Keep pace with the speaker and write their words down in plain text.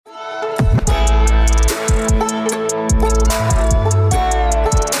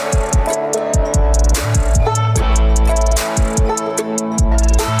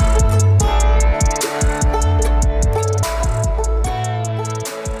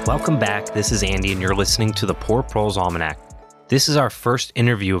Welcome back. This is Andy, and you're listening to the Poor Proles Almanac. This is our first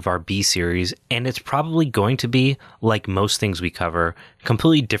interview of our bee series, and it's probably going to be, like most things we cover,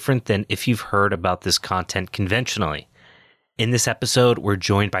 completely different than if you've heard about this content conventionally. In this episode, we're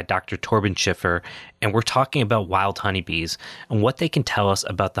joined by Dr. Torben Schiffer, and we're talking about wild honeybees and what they can tell us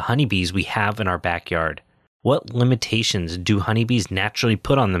about the honeybees we have in our backyard. What limitations do honeybees naturally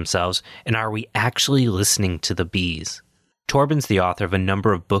put on themselves, and are we actually listening to the bees? Torben's the author of a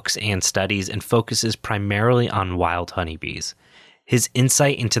number of books and studies and focuses primarily on wild honeybees. His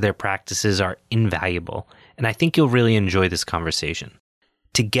insight into their practices are invaluable, and I think you'll really enjoy this conversation.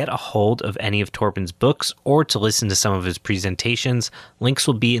 To get a hold of any of Torben's books or to listen to some of his presentations, links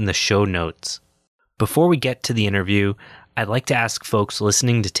will be in the show notes. Before we get to the interview, I'd like to ask folks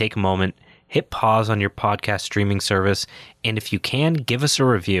listening to take a moment, hit pause on your podcast streaming service, and if you can, give us a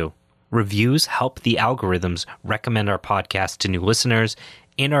review. Reviews help the algorithms recommend our podcast to new listeners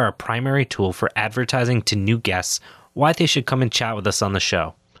and are a primary tool for advertising to new guests why they should come and chat with us on the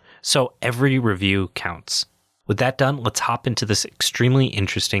show. So every review counts. With that done, let's hop into this extremely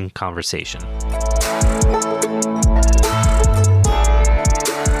interesting conversation.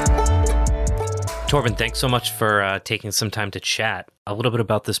 Torben, thanks so much for taking some time to chat. A little bit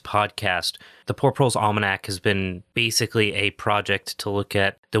about this podcast. The Poor Proles Almanac has been basically a project to look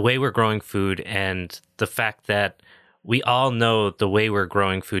at the way we're growing food and the fact that we all know the way we're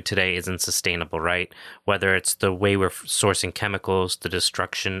growing food today isn't sustainable, right? Whether it's the way we're sourcing chemicals, the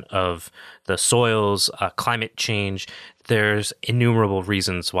destruction of the soils, climate change, there's innumerable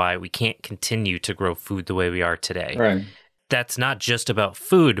reasons why we can't continue to grow food the way we are today. Right. That's not just about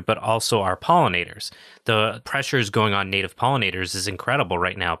food, but also our pollinators. The pressures going on native pollinators is incredible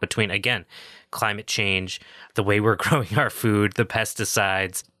right now between, again, climate change, the way we're growing our food, the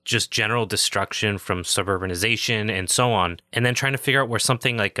pesticides, just general destruction from suburbanization and so on. And then trying to figure out where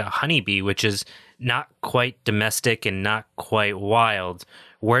something like a honeybee, which is not quite domestic and not quite wild,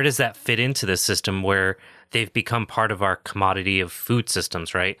 where does that fit into the system where they've become part of our commodity of food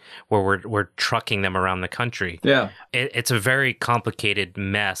systems, right? Where we're trucking them around the country. Yeah. It's a very complicated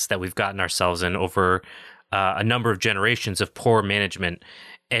mess that we've gotten ourselves in over a number of generations of poor management.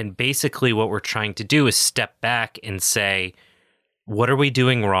 And basically what we're trying to do is step back and say, what are we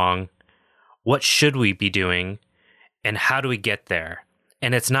doing wrong? What should we be doing? And how do we get there?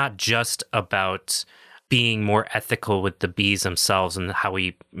 And it's not just about being more ethical with the bees themselves and how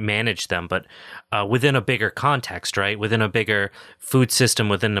we manage them, but within a bigger context, right? Within a bigger food system,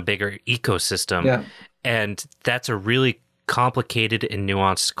 within a bigger ecosystem. Yeah. And that's a really complicated and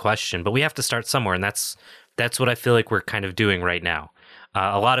nuanced question, but we have to start somewhere. And that's what I feel like we're kind of doing right now.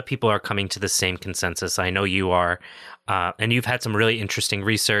 A lot of people are coming to the same consensus. I know you are. And you've had some really interesting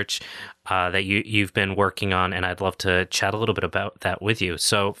research that you've been working on, and I'd love to chat a little bit about that with you.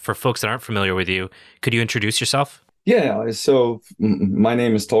 So for folks that aren't familiar with you, could you introduce yourself? Yeah, so my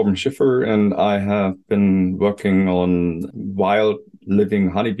name is Torben Schiffer, and I have been working on wild living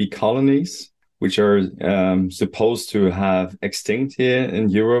honeybee colonies, which are supposed to have extinct here in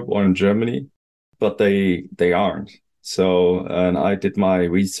Europe or in Germany, but they aren't. So, and I did my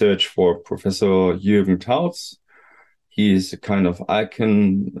research for Professor Jürgen Tautz. He is a kind of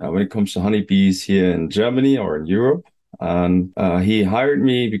icon when it comes to honeybees here in Germany or in Europe. And he hired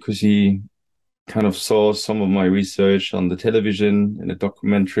me because he kind of saw some of my research on the television in a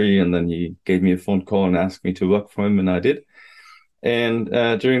documentary. And then he gave me a phone call and asked me to work for him, and I did. And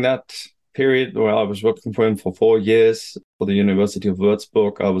during that period where I was working for him for 4 years for the University of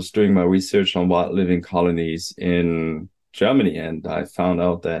Würzburg, I was doing my research on wild living colonies in Germany. And I found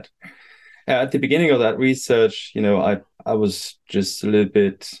out that at the beginning of that research, I was just a little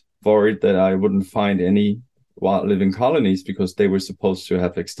bit worried that I wouldn't find any wild living colonies because they were supposed to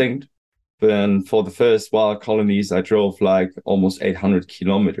have extinct. Then for the first wild colonies, I drove like almost 800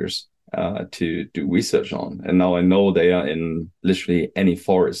 kilometers to do research on. And now I know they are in literally any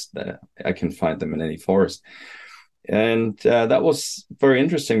forest. I can find them in any forest. And that was very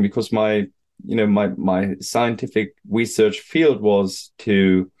interesting because my scientific research field was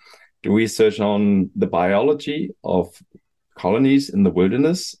to do research on the biology of colonies in the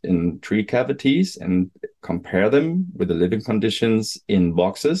wilderness, in tree cavities, and compare them with the living conditions in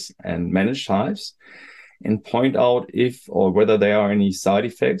boxes and managed hives, and point out if or whether there are any side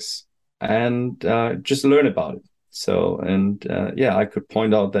effects, and just learn about it. So, and I could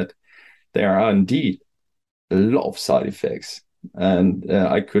point out that there are indeed a lot of side effects, and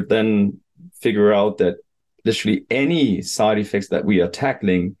I could then figure out that literally any side effects that we are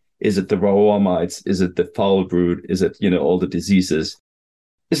tackling, is it the varroa mites? Is it the foul brood? Is it, all the diseases?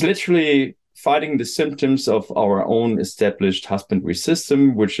 It's literally fighting the symptoms of our own established husbandry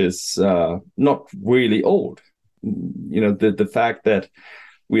system, which is not really old. The fact that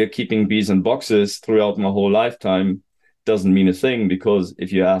we are keeping bees in boxes throughout my whole lifetime doesn't mean a thing, because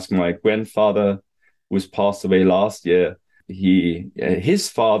if you ask my grandfather, who was passed away last year, his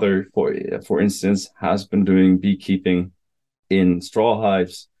father, for instance, has been doing beekeeping in straw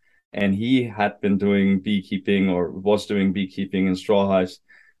hives, and he had been doing beekeeping or was doing beekeeping in straw hives.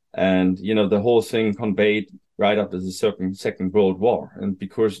 And, the whole thing conveyed right after the Second World War. And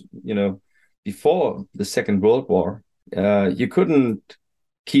because, before the Second World War, you couldn't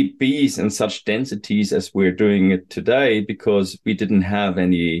keep bees in such densities as we're doing it today, because we didn't have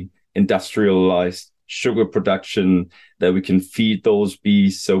any industrialized sugar production that we can feed those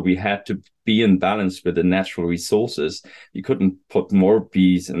bees. So we had to be in balance with the natural resources. You couldn't put more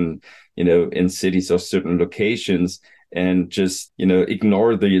bees in cities or certain locations and just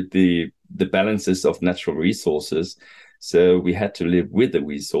ignore the balances of natural resources. So we had to live with the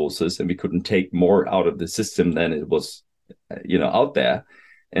resources, and we couldn't take more out of the system than it was out there.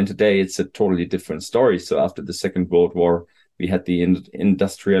 And today it's a totally different story. So after the Second World War, we had the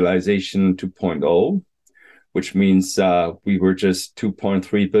industrialization 2.0, which means we were just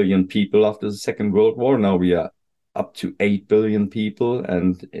 2.3 billion people after the Second World War. Now we are up to 8 billion people.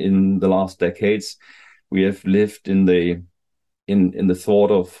 And in the last decades, we have lived in the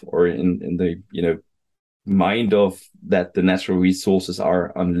thought of, or in the mind of, that the natural resources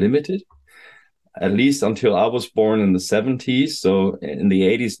are unlimited, at least until I was born in the 70s. So in the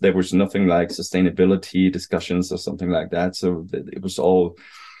 80s, there was nothing like sustainability discussions or something like that. So it was all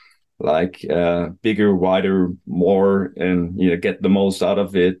like bigger, wider, more, and get the most out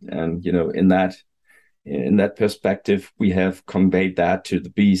of it. And in that perspective, we have conveyed that to the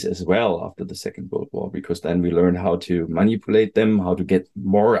bees as well after the Second World War, because then we learned how to manipulate them, how to get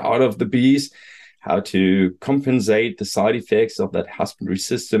more out of the bees, how to compensate the side effects of that husbandry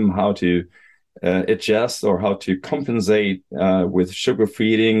system, how to adjust or how to compensate with sugar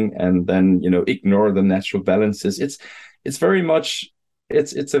feeding, and then ignore the natural balances. It's very much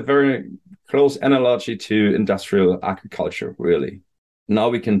it's a very close analogy to industrial agriculture, really. Now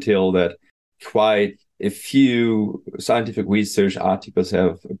we can tell that quite a few scientific research articles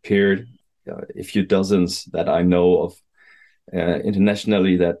have appeared, a few dozens that I know of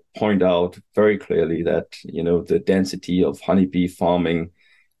internationally, that point out very clearly that the density of honeybee farming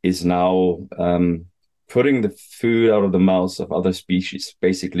is now putting the food out of the mouths of other species,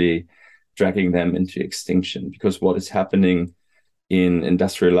 basically dragging them into extinction. Because what is happening in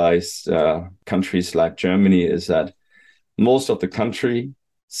industrialized countries like Germany is that most of the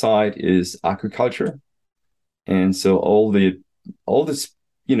countryside is agriculture. And so all this,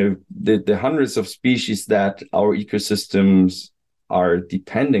 the hundreds of species that our ecosystems are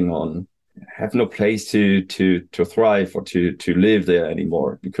depending on have no place to thrive or to live there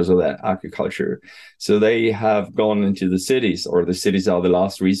anymore because of that agriculture. So they have gone into the cities, or the cities are the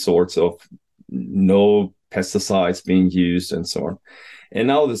last resorts of no pesticides being used and so on. And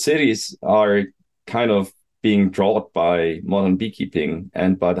now the cities are kind of being drawn by modern beekeeping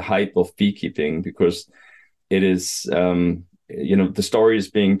and by the hype of beekeeping, because it is, the story is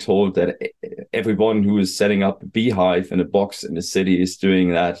being told that everyone who is setting up a beehive in a box in the city is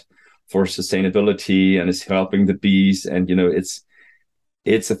doing that for sustainability and is helping the bees. And,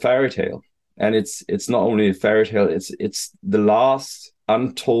 it's a fairy tale. And it's not only a fairy tale, it's the last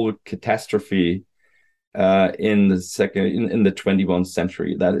untold catastrophe in the 21st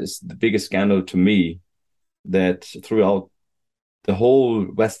century. That is the biggest scandal to me, that throughout the whole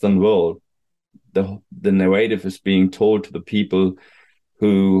Western world, the narrative is being told to the people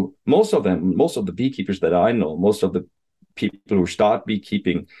who, most of the beekeepers that I know, most of the people who start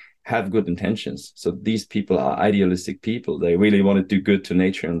beekeeping have good intentions. So these people are idealistic people. They really want to do good to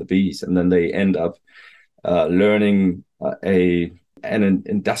nature and the bees. And then they end up learning an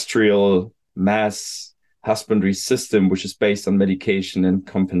industrial mass husbandry system, which is based on medication and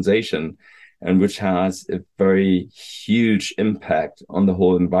compensation, and which has a very huge impact on the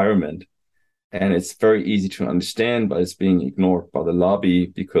whole environment. And it's very easy to understand, but it's being ignored by the lobby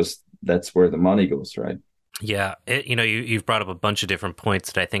because that's where the money goes, right? Yeah, you've brought up a bunch of different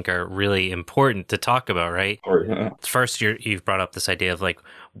points that I think are really important to talk about, right? First, you've brought up this idea of like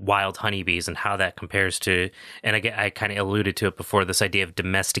wild honeybees and how that compares to, and I kind of alluded to it before, this idea of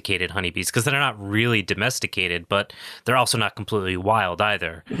domesticated honeybees, because they're not really domesticated, but they're also not completely wild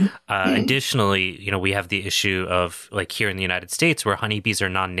either. Additionally, we have the issue of like here in the United States where honeybees are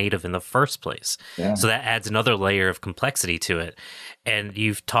non-native in the first place. Yeah. So that adds another layer of complexity to it. And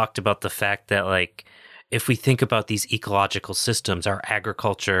you've talked about the fact that like, if we think about these ecological systems, our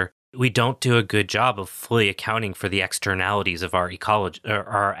agriculture We don't do a good job of fully accounting for the externalities of our ecology or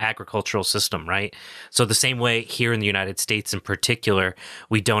our agricultural system, right? So the same way here in the United States in particular,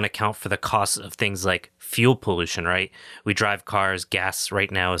 we don't account for the costs of things like fuel pollution, right? We drive cars, gas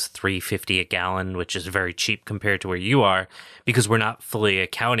right now is $3.50 a gallon, which is very cheap compared to where you are, because we're not fully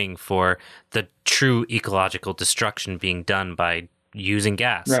accounting for the true ecological destruction being done by using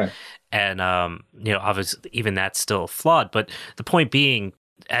gas. Right. And obviously even that's still flawed, but the point being,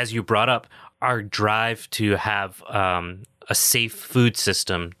 as you brought up, our drive to have a safe food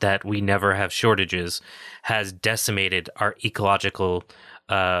system that we never have shortages has decimated our ecological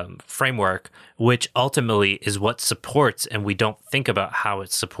framework, which ultimately is what supports, and we don't think about how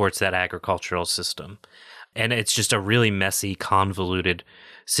it supports that agricultural system. And it's just a really messy, convoluted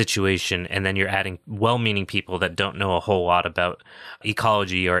situation. And then you're adding well-meaning people that don't know a whole lot about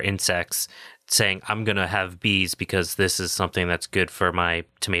ecology or insects saying, I'm going to have bees because this is something that's good for my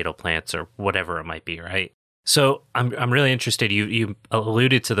tomato plants or whatever it might be, right? So I'm really interested. You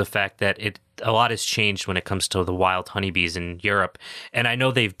alluded to the fact that a lot has changed when it comes to the wild honeybees in Europe. And I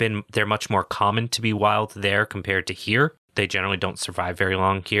know they're much more common to be wild there compared to here. They generally don't survive very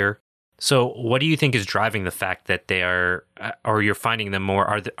long here. So what do you think is driving the fact that they are, or you're finding them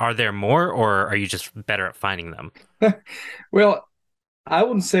more? Are there more, or are you just better at finding them? Well, I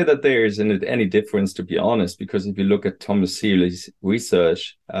wouldn't say that there is any difference, to be honest, because if you look at Thomas Seeley's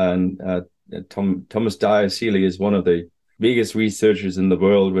research, and Thomas Dyer Seeley is one of the biggest researchers in the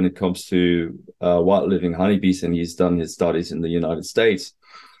world when it comes to wild living honeybees, and he's done his studies in the United States.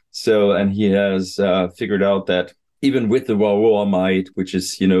 So, and he has figured out that even with the varroa mite, which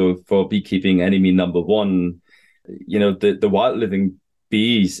is, for beekeeping enemy number one, the wild living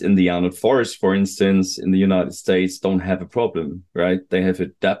bees in the Arnold Forest, for instance, in the United States, don't have a problem, right? They have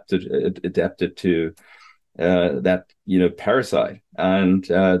adapted to that parasite, and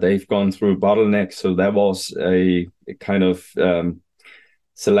they've gone through a bottleneck. So there was a kind of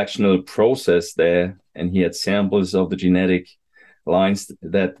selectional process there, and he had samples of the genetic lines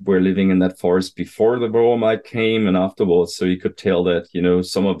that were living in that forest before the varroa mite came and afterwards. So you could tell that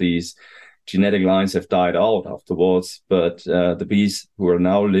some of these genetic lines have died out afterwards, but the bees who are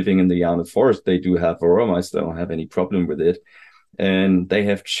now living in the Arnold Forest, they do have varroa mites. They don't have any problem with it. And they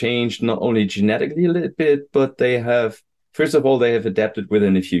have changed not only genetically a little bit, but they have adapted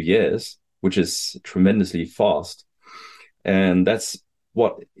within a few years, which is tremendously fast. And that's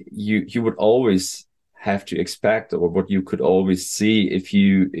what you would always have to expect, or what you could always see if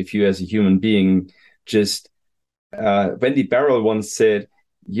you as a human being just Wendy Barrell once said,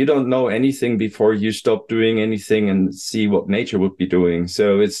 you don't know anything before you stop doing anything and see what nature would be doing.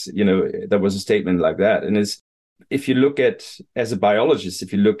 So it's, there was a statement like that. And if you look at, as a biologist,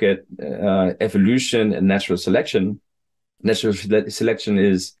 if you look at evolution and natural selection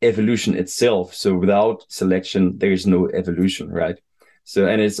is evolution itself. So without selection, there is no evolution, right? So,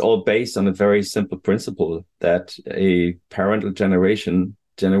 and it's all based on a very simple principle that a parental generation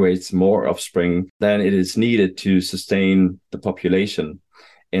generates more offspring than it is needed to sustain the population.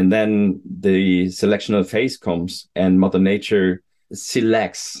 And then the selectional phase comes, and Mother Nature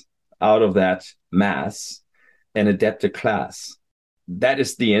selects out of that mass an adapted class. That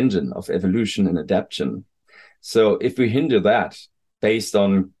is the engine of evolution and adaptation. So if we hinder that based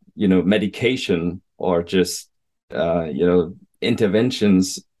on, medication or just,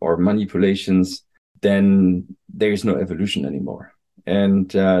 interventions or manipulations, then there is no evolution anymore.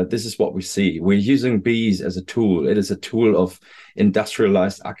 And this is what we see. We're using bees as a tool. It is a tool of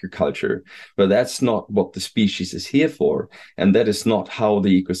industrialized agriculture, but that's not what the species is here for. And that is not how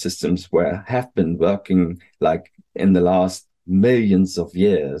the ecosystems have been working like in the last millions of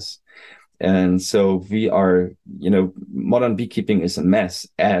years. And so we are, modern beekeeping is a mess,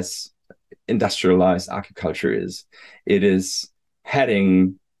 as industrialized agriculture is. It is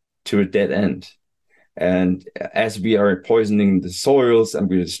heading to a dead end. And as we are poisoning the soils and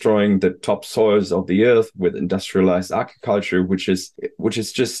we're destroying the top soils of the earth with industrialized agriculture, which is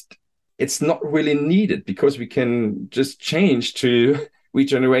just, it's not really needed, because we can just change to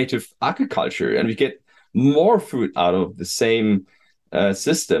regenerative agriculture and we get more food out of the same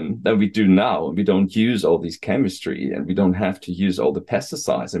system than we do now. We don't use all these chemistry, and we don't have to use all the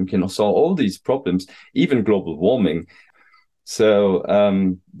pesticides, and we can solve all these problems, even global warming. So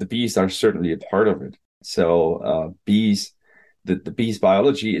the bees are certainly a part of it. So the bees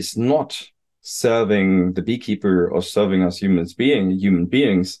biology is not serving the beekeeper or serving us human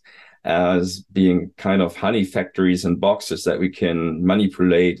beings as being kind of honey factories and boxes that we can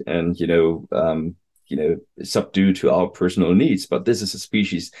manipulate and subdue to our personal needs. But this is a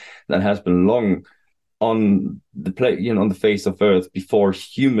species that has been long on the on the face of Earth before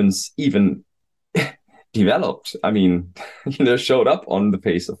humans even developed. I mean, showed up on the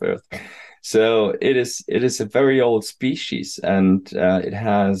face of Earth. So it is a very old species, and it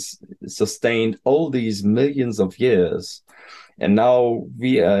has sustained all these millions of years. And now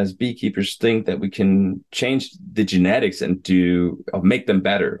we as beekeepers think that we can change the genetics and or make them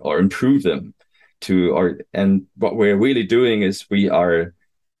better or improve them and what we're really doing is we are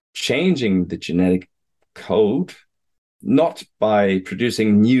changing the genetic code, not by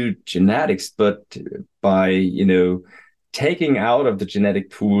producing new genetics, but by, taking out of the genetic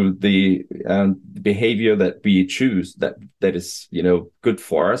pool the behavior that we choose that is, good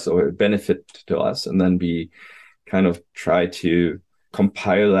for us or a benefit to us. And then we kind of try to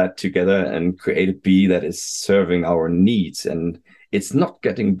compile that together and create a bee that is serving our needs. And it's not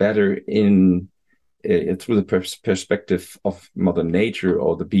getting better through the perspective of Mother Nature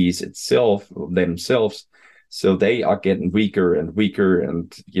or the bees themselves. So they are getting weaker and weaker,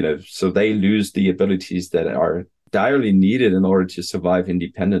 and so they lose the abilities that are direly needed in order to survive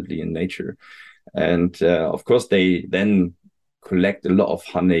independently in nature. And of course, they then collect a lot of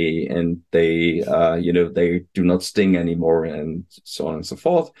honey, and they do not sting anymore, and so on and so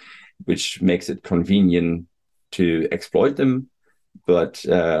forth, which makes it convenient to exploit them. But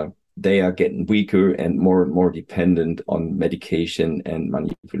they are getting weaker and more dependent on medication and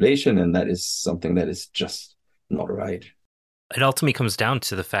manipulation, and that is something that is just not right. It ultimately comes down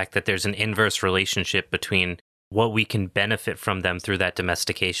to the fact that there's an inverse relationship between what we can benefit from them through that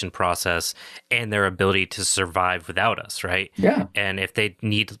domestication process and their ability to survive without us, right? Yeah. And if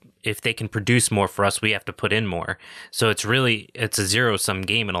they can produce more for us, we have to put in more. So it's a zero-sum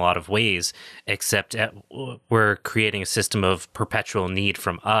game in a lot of ways, except we're creating a system of perpetual need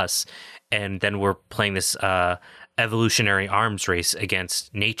from us, and then we're playing this evolutionary arms race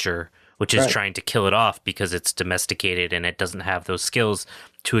against nature, which is trying to kill it off because it's domesticated and it doesn't have those skills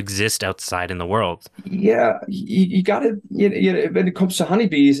to exist outside in the world. Yeah, you got to, when it comes to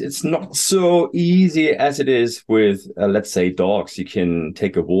honeybees, it's not so easy as it is with, let's say, dogs. You can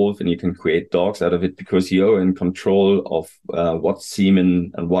take a wolf and you can create dogs out of it because you're in control of what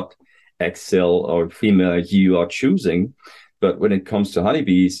semen and what egg cell or female you are choosing. But when it comes to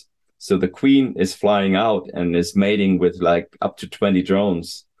honeybees, so the queen is flying out and is mating with like up to 20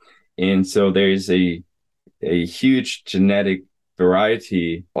 drones. And so there is a huge genetic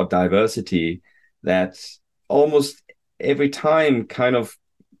variety or diversity that almost every time kind of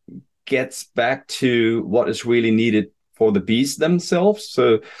gets back to what is really needed for the bees themselves.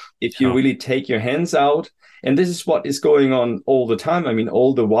 So if you really take your hands out, and this is what is going on all the time. I mean,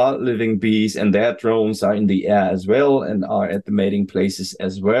 all the wild living bees and their drones are in the air as well and are at the mating places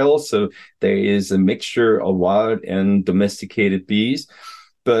as well. So there is a mixture of wild and domesticated bees.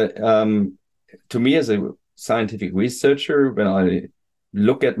 But to me, as a scientific researcher, when I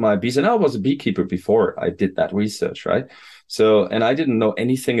look at my bees, and I was a beekeeper before I did that research, right? So, and I didn't know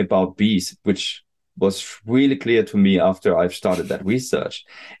anything about bees, which was really clear to me after I've started that research.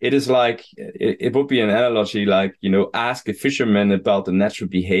 It is like, it would be an analogy like, ask a fisherman about the natural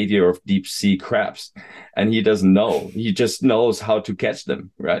behavior of deep sea crabs, and he doesn't know. He just knows how to catch them,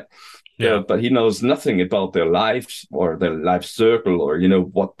 right? Yeah, but he knows nothing about their lives or their life circle or,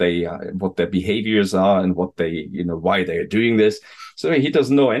 what their behaviors are and what they, why they're doing this. So he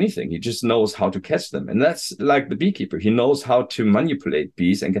doesn't know anything. He just knows how to catch them. And that's like the beekeeper. He knows how to manipulate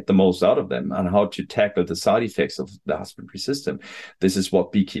bees and get the most out of them and how to tackle the side effects of the husbandry system. This is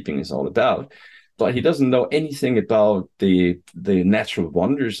what beekeeping is all about. But he doesn't know anything about the natural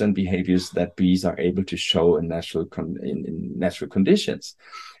wonders and behaviors that bees are able to show in natural conditions.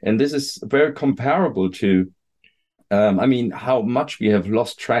 And this is very comparable to, how much we have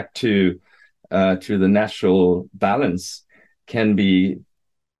lost track to the natural balance can be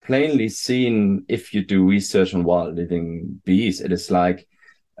plainly seen if you do research on wild living bees. It is like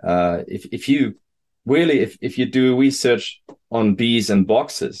if you do research on bees and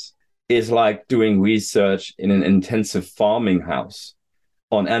boxes, is like doing research in an intensive farming house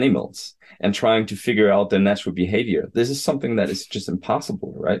on animals and trying to figure out their natural behavior. This is something that is just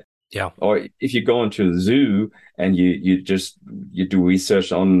impossible, right? Yeah. Or if you go into the zoo and you do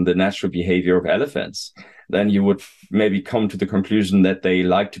research on the natural behavior of elephants, then you would maybe come to the conclusion that they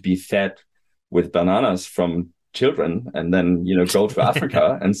like to be fed with bananas from children, and then go to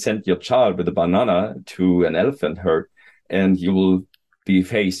Africa and send your child with a banana to an elephant herd, and you will be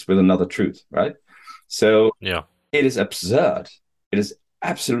faced with another truth, right? So It is absurd. It is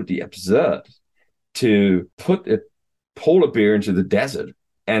absolutely absurd to put a polar bear into the desert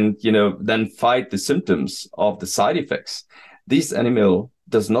and then fight the symptoms of the side effects. These animals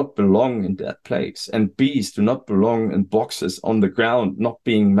does not belong in that place. And bees do not belong in boxes on the ground, not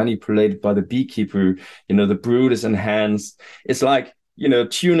being manipulated by the beekeeper. The brood is enhanced. It's like,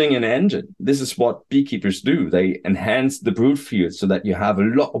 tuning an engine. This is what beekeepers do. They enhance the brood field so that you have a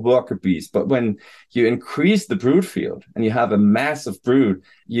lot of worker bees. But when you increase the brood field and you have a massive brood,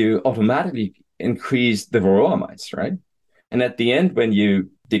 you automatically increase the varroa mites, right? And at the end, when you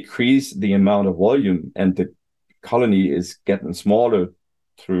decrease the amount of volume and the colony is getting smaller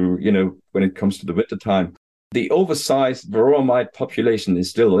through, when it comes to the winter time, the oversized varroa mite population is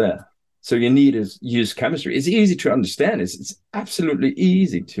still there. So you need to use chemistry. It's easy to understand. It's absolutely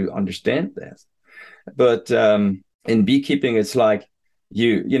easy to understand that. But in beekeeping, it's like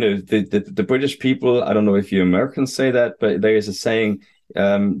the British people, I don't know if you Americans say that, but there is a saying,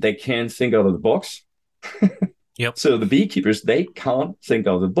 they can't think out of the box. Yep. So the beekeepers, they can't think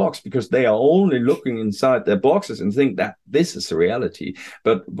out of the box because they are only looking inside their boxes and think that this is a reality.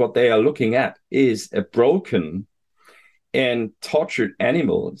 But what they are looking at is a broken and tortured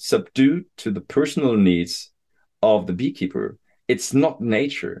animal subdued to the personal needs of the beekeeper. It's not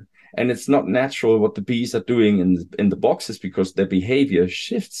nature, and it's not natural what the bees are doing in the boxes, because their behavior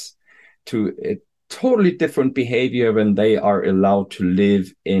shifts to a totally different behavior when they are allowed to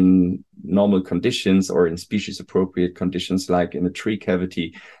live in normal conditions or in species appropriate conditions, like in a tree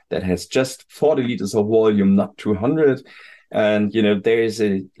cavity that has just 40 liters of volume, not 200. And, there is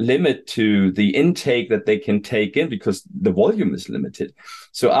a limit to the intake that they can take in because the volume is limited.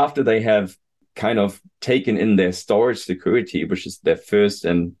 So after they have kind of taken in their storage security, which is their first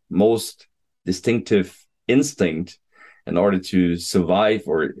and most distinctive instinct in order to survive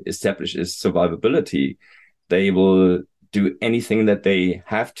or establish its survivability, they will do anything that they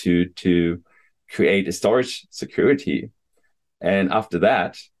have to create a storage security. And after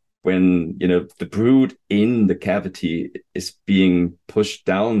that, when the brood in the cavity is being pushed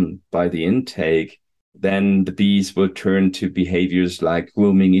down by the intake, then the bees will turn to behaviors like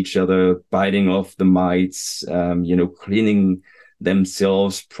grooming each other, biting off the mites, cleaning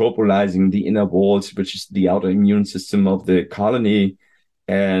themselves, propolising the inner walls, which is the outer immune system of the colony.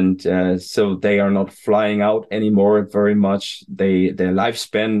 And so they are not flying out anymore very much. Their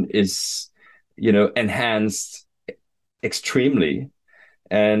lifespan is, enhanced extremely.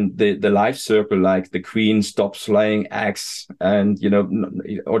 And the life circle, like the queen stops laying eggs and,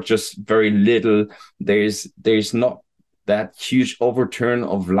 or just very little, there's not that huge overturn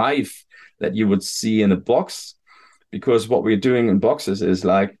of life that you would see in a box. Because what we're doing in boxes is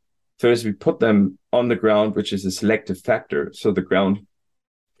like, first we put them on the ground, which is a selective factor. So the ground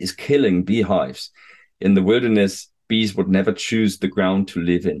is killing beehives. In the wilderness, bees would never choose the ground to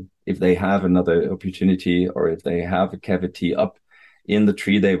live in. If they have another opportunity or if they have a cavity up in the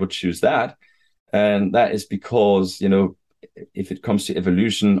tree, they would choose that. And that is because, if it comes to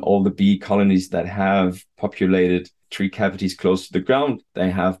evolution, all the bee colonies that have populated tree cavities close to the ground, they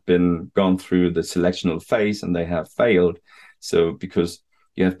have been gone through the selectional phase and they have failed. So because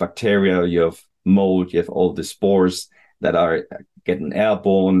you have bacteria, you have mold, you have all the spores that are getting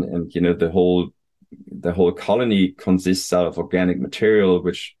airborne, and the whole colony consists out of organic material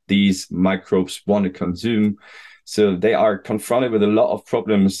which these microbes want to consume. So they are confronted with a lot of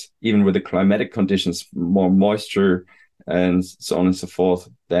problems, even with the climatic conditions, more moisture and so on and so forth,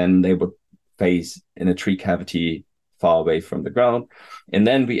 than they would face in a tree cavity far away from the ground. And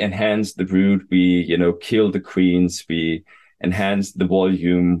then we enhance the brood, we, kill the queens, we enhance the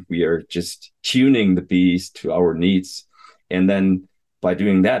volume, we are just tuning the bees to our needs. And then by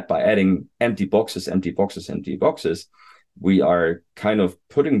doing that, by adding empty boxes, we are kind of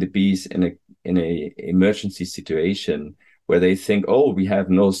putting the bees in a emergency situation where they think, oh, we have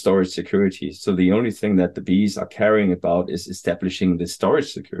no storage security. So the only thing that the bees are caring about is establishing the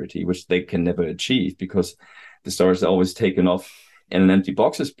storage security, which they can never achieve because the storage is always taken off and an empty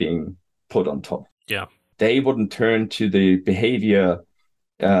box is being put on top. Yeah. They wouldn't turn to the behavior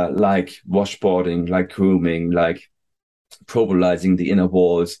like washboarding, like grooming, like probolizing the inner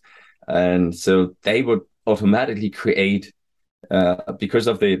walls. And so they would automatically create, because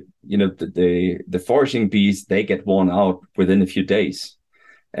of the foraging bees, they get worn out within a few days,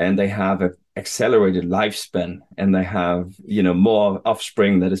 and they have an accelerated lifespan, and they have more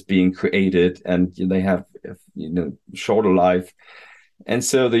offspring that is being created, and they have shorter life, and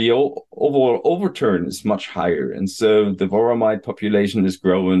so the overall overturn is much higher, and so the varroa mite population is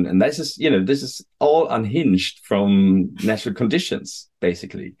growing, and this is all unhinged from natural conditions.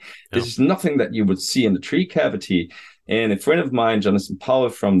 Basically, this is nothing that you would see in the tree cavity. And a friend of mine, Jonathan Powell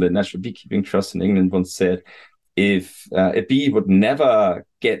from the National Beekeeping Trust in England, once said, if a bee would never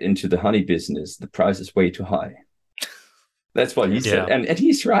get into the honey business, the price is way too high. That's what he said. Yeah. And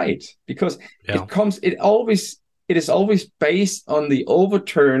he's right, because Yeah. it is always based on the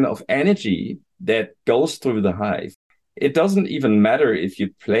overturn of energy that goes through the hive. It doesn't even matter if you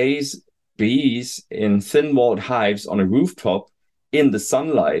place bees in thin-walled hives on a rooftop, in the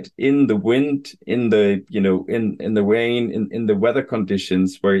sunlight, in the wind, in the, in the rain, in the weather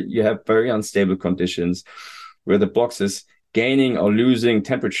conditions where you have very unstable conditions, where the box is gaining or losing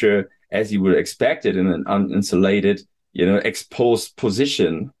temperature as you would expect it in an uninsulated, exposed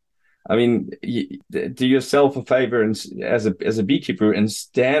position. I mean, do yourself a favor and as a beekeeper, and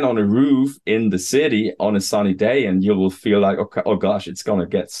stand on a roof in the city on a sunny day, and you will feel like, okay, oh gosh, it's gonna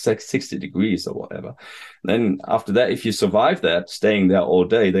get 60 degrees or whatever. Then after that, if you survive that, staying there all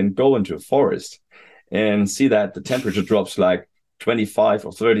day, then go into a forest and see that the temperature drops like 25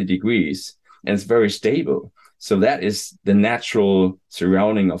 or 30 degrees, and it's very stable. So that is the natural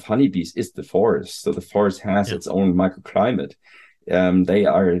surrounding of honeybees, is the forest. So the forest has its own microclimate. They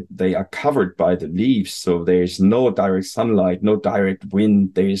are covered by the leaves, so there's no direct sunlight, no direct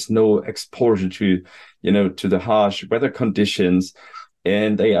wind, there is no exposure to the harsh weather conditions,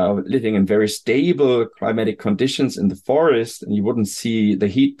 and they are living in very stable climatic conditions in the forest, and you wouldn't see the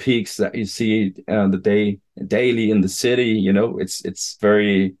heat peaks that you see daily in the city. It's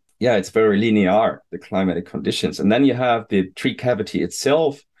very linear, the climatic conditions. And then you have the tree cavity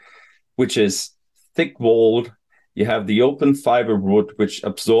itself, which is thick-walled. You have the open fiber wood, which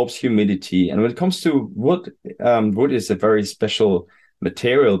absorbs humidity. And when it comes to wood, wood is a very special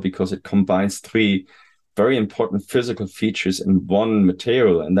material because it combines three very important physical features in one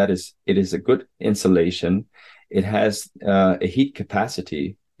material. And that is, it is a good insulation. It has a heat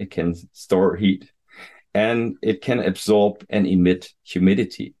capacity. It can store heat, and it can absorb and emit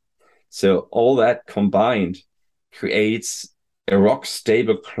humidity. So all that combined creates a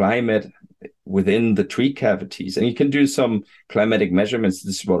rock-stable climate within the tree cavities. And you can do some climatic measurements.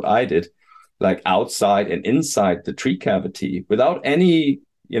 This is what I did, like outside and inside the tree cavity, without any,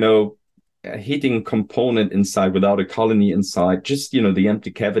 heating component inside, without a colony inside, just, the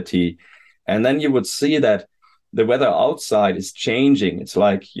empty cavity. And then you would see that the weather outside is changing. It's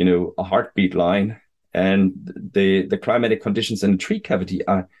like, a heartbeat line. And the climatic conditions in the tree cavity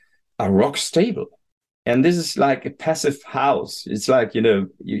are rock stable. And this is like a passive house. It's like,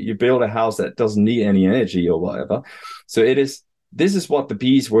 you build a house that doesn't need any energy or whatever. So this is what the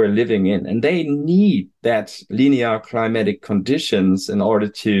bees were living in. And they need that linear climatic conditions in order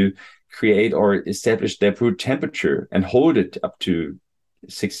to create or establish their brood temperature and hold it up to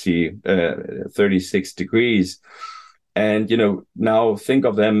 36 degrees. And, now think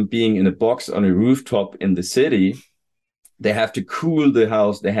of them being in a box on a rooftop in the city. They have to cool the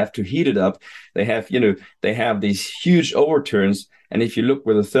house. They have to heat it up. They have, they have these huge overturns. And if you look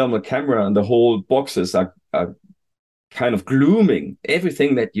with a thermal camera, and the whole boxes are kind of glooming,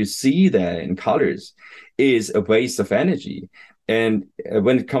 everything that you see there in colors is a waste of energy. And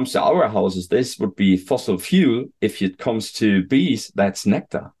when it comes to our houses, this would be fossil fuel. If it comes to bees, that's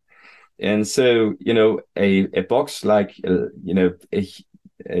nectar. And so, a box like, a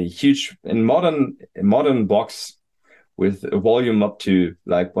huge, in modern box, with a volume up to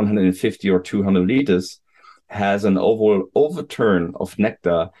like 150 or 200 liters, has an overall overturn of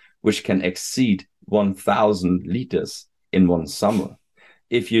nectar which can exceed 1,000 liters in one summer.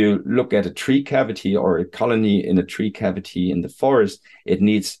 If you look at a tree cavity or a colony in a tree cavity in the forest, it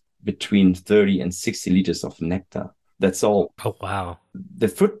needs between 30 and 60 liters of nectar. That's all. Oh, wow. The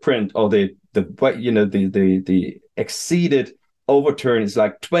footprint, or the exceeded overturn is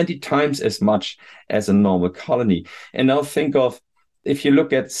like 20 times as much as a normal colony. And now think of, if you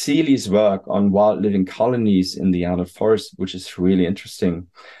look at Seeley's work on wild living colonies in the Arnold Forest, which is really interesting,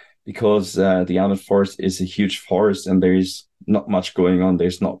 because the Arnold Forest is a huge forest and there is not much going on.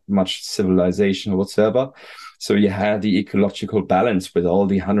 There's not much civilization whatsoever. So you have the ecological balance with all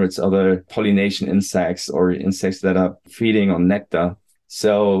the hundreds of other pollination insects, or insects that are feeding on nectar,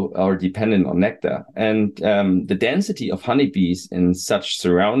 so are dependent on nectar. And the density of honeybees in such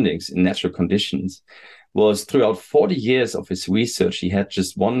surroundings, in natural conditions, was, throughout 40 years of his research, he had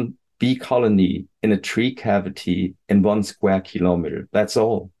just one bee colony in a tree cavity in 1 square kilometer. That's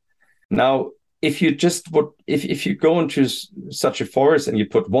all. Now, if you go into such a forest and you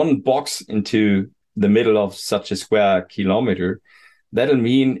put one box into the middle of such a square kilometer, that'll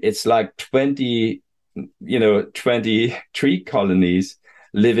mean it's like 20 tree colonies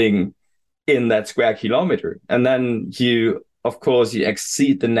living in that square kilometer. And then you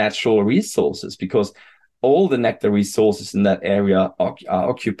exceed the natural resources, because all the nectar resources in that area are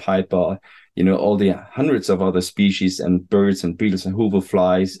occupied by, all the hundreds of other species and birds and beetles and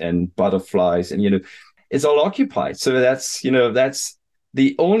hoverflies and butterflies. And, it's all occupied. So that's, that's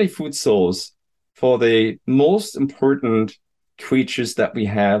the only food source for the most important creatures that we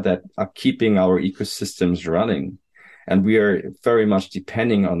have that are keeping our ecosystems running. And we are very much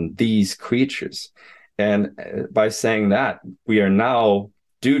depending on these creatures. And by saying that, we are now,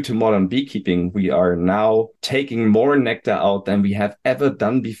 due to modern beekeeping, we are now taking more nectar out than we have ever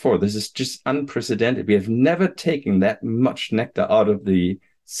done before. This is just unprecedented. We have never taken that much nectar out of the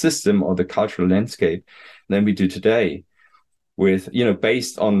system or the cultural landscape than we do today, with,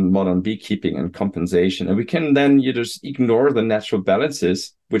 based on modern beekeeping and compensation. And we can then just ignore the natural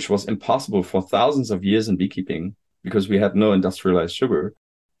balances, which was impossible for thousands of years in beekeeping because we had no industrialized sugar.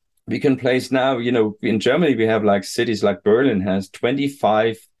 We can place now, in Germany, we have like cities like Berlin has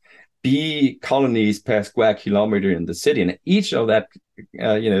 25 bee colonies per square kilometer in the city. And each of that,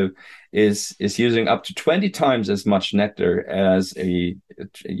 is using up to 20 times as much nectar as a,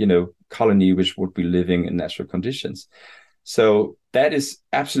 colony which would be living in natural conditions. So that is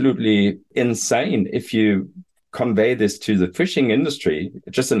absolutely insane. If you convey this to the fishing industry,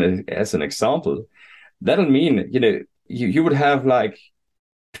 just as an example, that'll mean, you would have like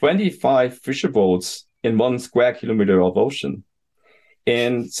 25 fisher boats in 1 square kilometer of ocean.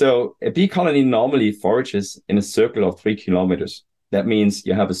 And so a bee colony normally forages in a circle of 3 kilometers. That means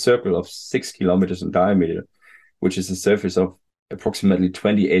you have a circle of 6 kilometers in diameter, which is a surface of approximately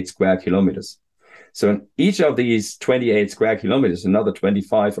 28 square kilometers. So in each of these 28 square kilometers, another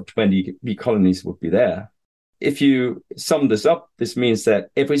 25 or 20 bee colonies would be there. If you sum this up, this means that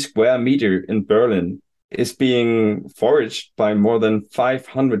every square meter in Berlin is being foraged by more than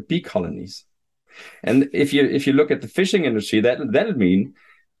 500 bee colonies. And if you look at the fishing industry, that'll mean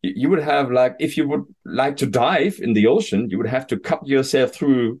you would have, like, if you would like to dive in the ocean, you would have to cut yourself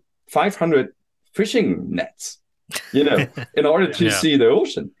through 500 fishing nets, in order to see the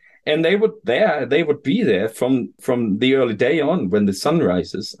ocean. And they would be there from the early day on, when the sun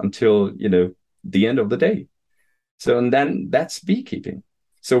rises, until, the end of the day. So, and then that's beekeeping.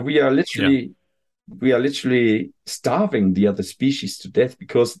 So we are literally starving the other species to death,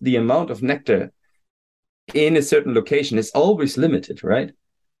 because the amount of nectar in a certain location is always limited, right?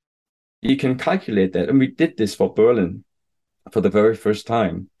 You can calculate that. And we did this for Berlin for the very first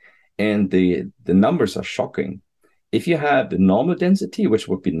time. And the numbers are shocking. If you had the normal density, which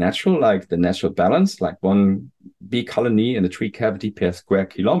would be natural, like the natural balance, like 1 bee colony in a tree cavity per square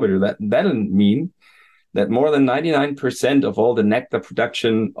kilometer, that'll mean that more than 99% of all the nectar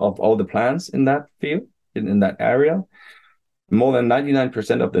production of all the plants in that field, in that area, more than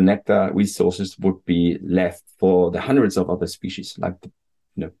 99% of the nectar resources would be left for the hundreds of other species, like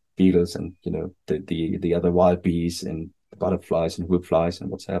beetles and the other wild bees and the butterflies and wood flies and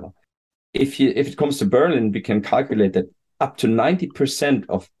whatever. If it comes to Berlin, we can calculate that up to 90%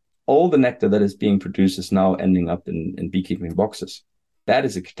 of all the nectar that is being produced is now ending up in beekeeping boxes. That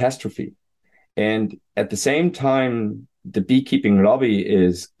is a catastrophe. And at the same time, the beekeeping lobby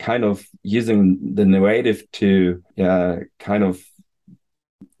is kind of using the narrative to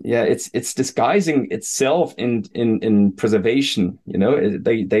it's disguising itself in preservation.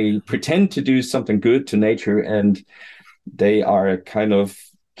 They pretend to do something good to nature, and they are kind of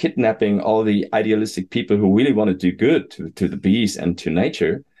kidnapping all the idealistic people who really want to do good to the bees and to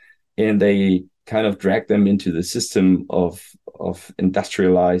nature, and they kind of drag them into the system of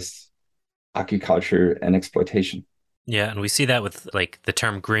industrialized agriculture and exploitation. Yeah, and we see that with, like, the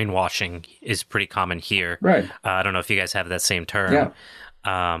term greenwashing is pretty common here. Right. I don't know if you guys have that same term. Yeah.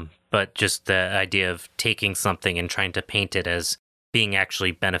 But just the idea of taking something and trying to paint it as being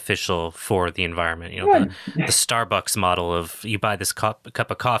actually beneficial for the environment. Right. The Starbucks model of, you buy this cup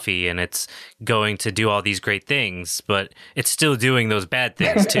of coffee and it's going to do all these great things, but it's still doing those bad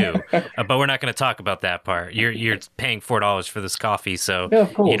things too. But we're not going to talk about that part. You're paying $4 for this coffee, so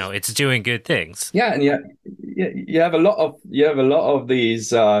it's doing good things. Yeah, and you have a lot of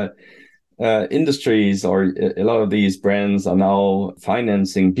these industries, or a lot of these brands are now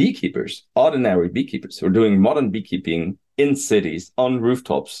financing beekeepers, ordinary beekeepers who are doing modern beekeeping in cities on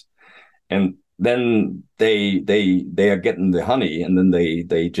rooftops, and then they are getting the honey, and then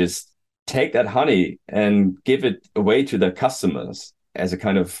they just take that honey and give it away to their customers as a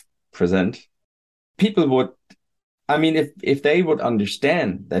kind of present. People would, if they would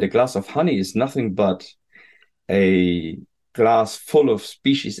understand that a glass of honey is nothing but a glass full of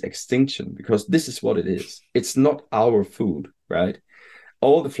species extinction, because this is what it is. It's not our food, right?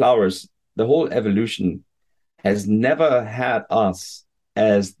 All the flowers, the whole evolution has never had us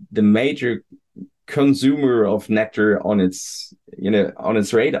as the major consumer of nectar on its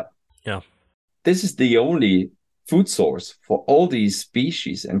radar. Yeah. This is the only food source for all these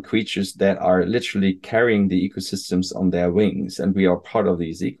species and creatures that are literally carrying the ecosystems on their wings, and we are part of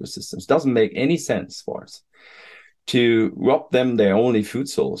these ecosystems. Doesn't make any sense for us to rob them their only food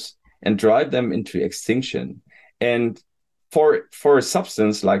source and drive them into extinction. And for a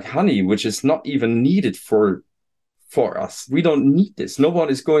substance like honey, which is not even needed for us, we don't need this. No one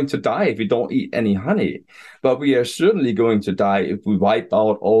is going to die if we don't eat any honey, but we are certainly going to die if we wipe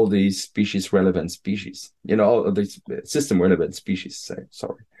out all these species relevant species, all these system relevant species.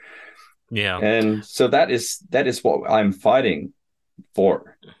 Sorry. Yeah. And so that is what I'm fighting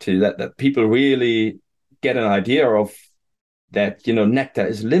for, to that people really get an idea of that, nectar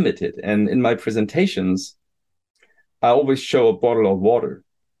is limited. And in my presentations, I always show a bottle of water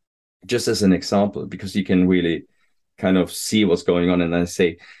just as an example, because you can really kind of see what's going on. And I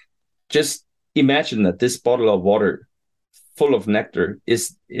say, just imagine that this bottle of water full of nectar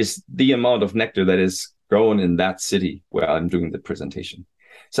is the amount of nectar that is grown in that city where I'm doing the presentation.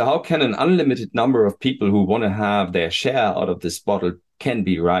 So how can an unlimited number of people who want to have their share out of this bottle can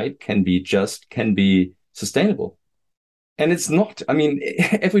be right, can be just, can be sustainable? And it's not. I mean,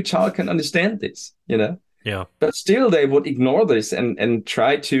 every child can understand this, Yeah. But still they would ignore this and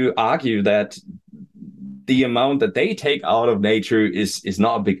try to argue that the amount that they take out of nature is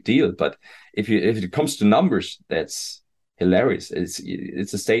not a big deal. But if it comes to numbers, that's hilarious.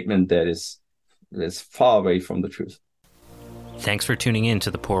 It's a statement that's far away from the truth. Thanks for tuning in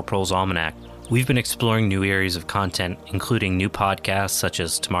to the Poor Proles Almanac. We've been exploring new areas of content, including new podcasts such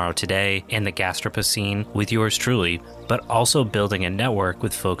as Tomorrow Today and the Gastropocene with yours truly, but also building a network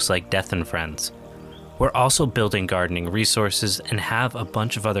with folks like Death and Friends. We're also building gardening resources and have a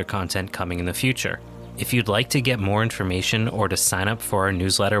bunch of other content coming in the future. If you'd like to get more information or to sign up for our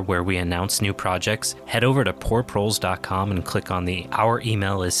newsletter where we announce new projects, head over to poorproles.com and click on the Our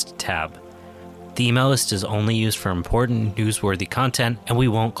Email List tab. The email list is only used for important, newsworthy content, and we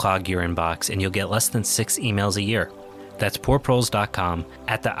won't clog your inbox, and you'll get less than 6 emails a year. That's poorproles.com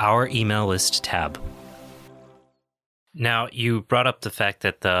at the Our Email List tab. Now, you brought up the fact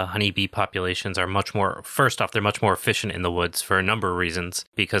that the honeybee populations are first off, they're much more efficient in the woods for a number of reasons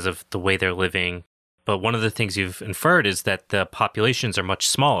because of the way they're living. But one of the things you've inferred is that the populations are much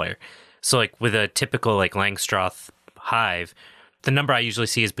smaller. So like with a typical like Langstroth hive, the number I usually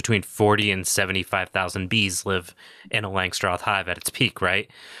see is between 40 and 75,000 bees live in a Langstroth hive at its peak, right?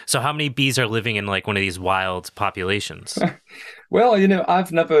 So how many bees are living in like one of these wild populations? Well,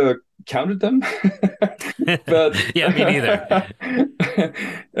 I've never counted them. But yeah, me neither.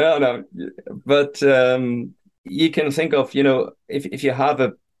 No. But you can think of, if you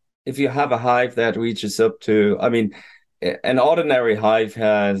have a hive that reaches up to, I mean, an ordinary hive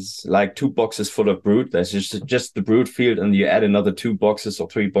has like 2 boxes full of brood. That's just the brood field, and you add another 2 boxes or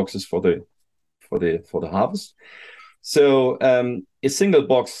 3 boxes for the harvest. So a single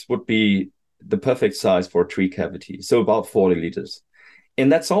box would be the perfect size for a tree cavity, so about 40 liters,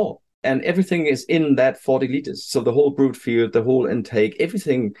 and that's all. And everything is in that 40 liters. So the whole brood field, the whole intake,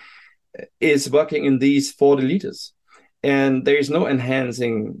 everything is working in these 40 liters. And there is no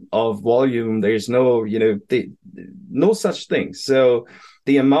enhancing of volume. There is no, no such thing. So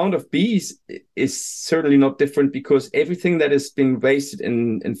the amount of bees is certainly not different, because everything that has been wasted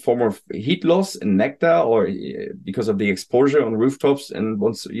in form of heat loss and nectar, or because of the exposure on rooftops, and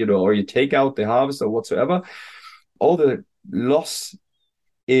once, or you take out the harvest or whatsoever, all the loss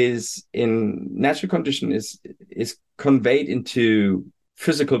is in natural condition is conveyed into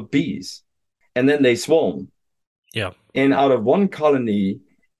physical bees, and then they swarm. Yeah. And out of one colony,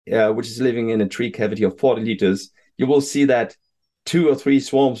 which is living in a tree cavity of 40 liters, you will see that 2 or 3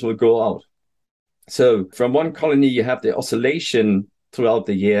 swarms will go out. So from one colony, you have the oscillation throughout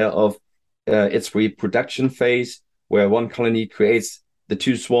the year of its reproduction phase, where one colony creates the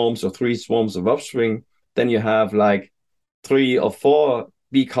 2 swarms or 3 swarms of offspring. Then you have like 3 or 4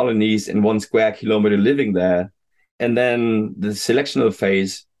 bee colonies in 1 square kilometer living there. And then the selectional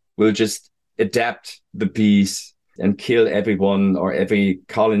phase will just adapt the bees and kill everyone or every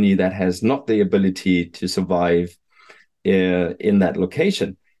colony that has not the ability to survive in that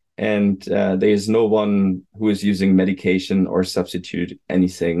location. And there is no one who is using medication or substitute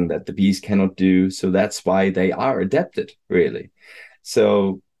anything that the bees cannot do. So that's why they are adapted, really.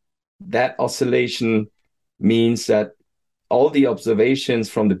 So that oscillation means that all the observations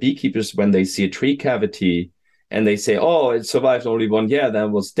from the beekeepers when they see a tree cavity and they say, oh, it survived only 1 year,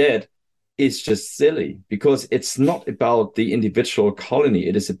 then was dead, is just silly, because it's not about the individual colony.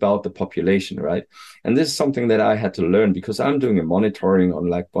 It is about the population, right? And this is something that I had to learn, because I'm doing a monitoring on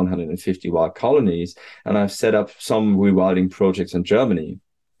like 150 wild colonies, and I've set up some rewilding projects in Germany.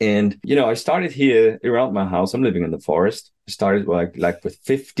 And, I started here around my house. I'm living in the forest. I started like with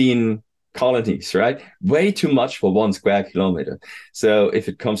 15 colonies, right? Way too much for 1 square kilometer. So if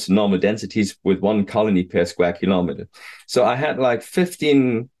it comes to normal densities, with 1 colony per square kilometer. So I had like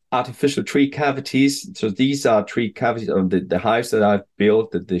 15 artificial tree cavities. So these are tree cavities of the hives that I've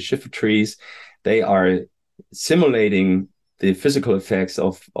built, the Schiffer trees. They are simulating the physical effects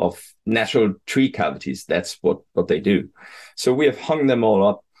of natural tree cavities. That's what they do. So we have hung them all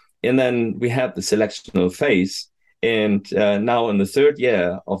up. And then we had the selectional phase. And now in the 3rd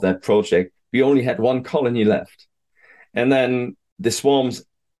year of that project, we only had 1 colony left. And then the swarms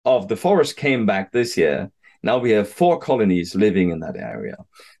of the forest came back this year. Now we have 4 colonies living in that area.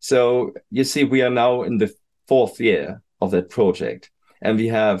 So you see, we are now in the 4th year of that project. And we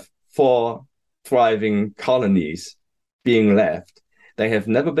have 4 thriving colonies being left. They have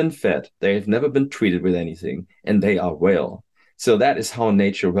never been fed. They have never been treated with anything. And they are well. So that is how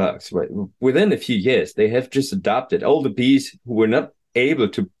nature works. Right? Within a few years, they have just adapted. All the bees who were not able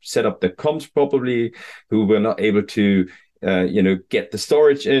to set up the combs properly, who were not able to, get the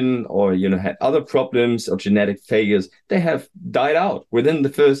storage in, or, had other problems or genetic failures, they have died out within the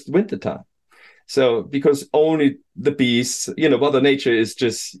first winter time. So because only the bees, Mother Nature is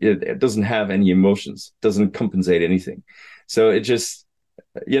just, it doesn't have any emotions, doesn't compensate anything. So it just,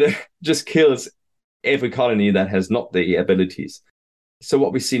 just kills every colony that has not the abilities. So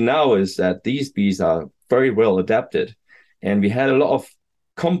what we see now is that these bees are very well adapted. And we had a lot of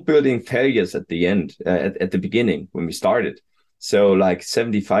comb building failures at the end, at the beginning when we started. So like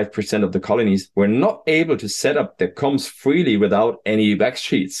 75% of the colonies were not able to set up their combs freely without any wax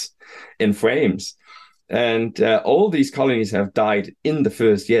sheets in frames. And all these colonies have died in the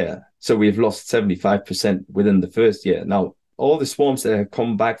first year. So we've lost 75% within the first year. Now, all the swarms that have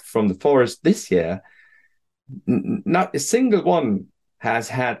come back from the forest this year, not a single one has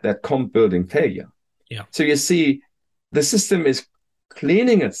had that comb building failure. Yeah. So you see, the system is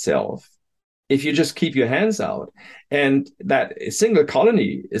cleaning itself if you just keep your hands out. And that a single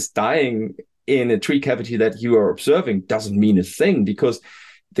colony is dying in a tree cavity that you are observing doesn't mean a thing, because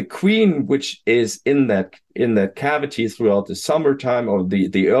the queen, which is in that cavity throughout the summertime, or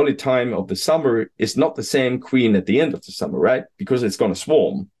the early time of the summer, is not the same queen at the end of the summer, right? Because it's going to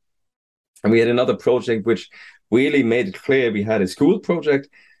swarm. And we had another project which really made it clear. We had a school project,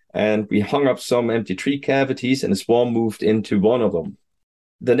 and we hung up some empty tree cavities, and a swarm moved into one of them.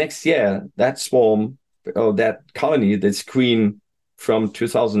 The next year, that swarm, or that colony, this queen from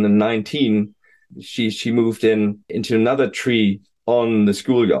 2019, she moved into another tree on the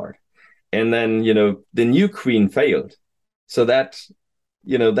schoolyard. And then, the new queen failed. So that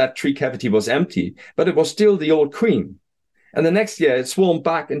tree cavity was empty, but it was still the old queen. And the next year it swarmed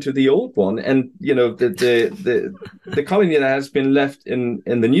back into the old one. And, the colony that has been left in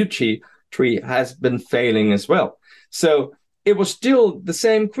the new tree has been failing as well. So it was still the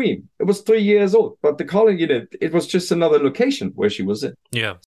same queen. It was 3 years old, but the colony, it was just another location where she was in.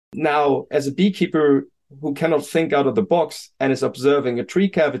 Yeah. Now, as a beekeeper who cannot think out of the box and is observing a tree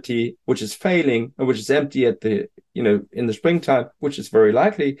cavity which is failing and which is empty at the, in the springtime, which is very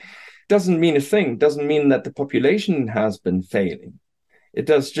likely, doesn't mean a thing. Doesn't mean that the population has been failing. It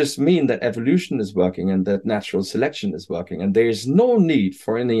does just mean that evolution is working and that natural selection is working. And there is no need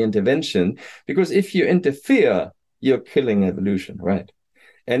for any intervention, because if you interfere, you're killing evolution, right?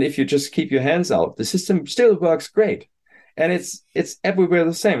 And if you just keep your hands out, the system still works great. And it's everywhere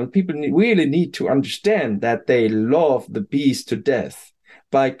the same. People really need to understand that they love the bees to death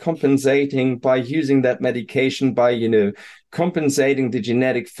by compensating, by using that medication, by, compensating the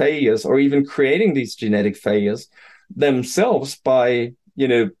genetic failures, or even creating these genetic failures themselves by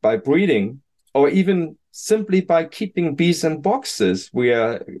breeding, or even simply by keeping bees in boxes. We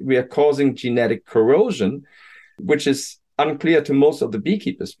are causing genetic corrosion, which is unclear to most of the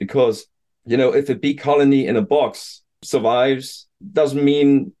beekeepers, because, if a bee colony in a box survives, doesn't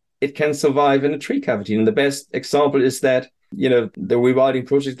mean it can survive in a tree cavity. And the best example is that, the rewilding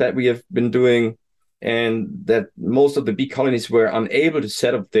project that we have been doing, and that most of the bee colonies were unable to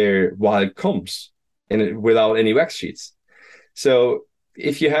set up their wild combs without any wax sheets. So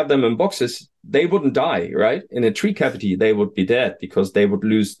if you have them in boxes, they wouldn't die, right? In a tree cavity, they would be dead, because they would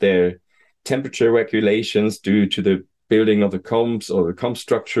lose their temperature regulations due to the building of the combs or the comb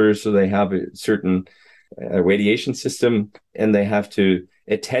structure. So they have a certain radiation system, and they have to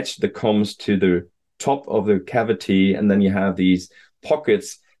attach the combs to the top of the cavity. And then you have these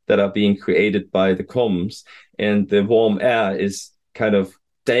pockets that are being created by the combs, and the warm air is kind of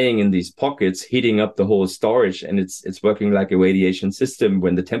staying in these pockets, heating up the whole storage. And it's working like a radiation system.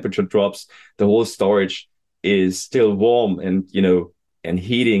 When the temperature drops, the whole storage is still warm and, and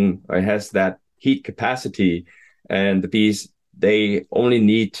heating, or has that heat capacity. And the bees, they only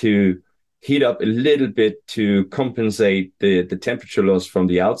need to heat up a little bit to compensate the temperature loss from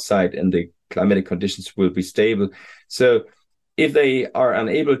the outside, and the climatic conditions will be stable. So if they are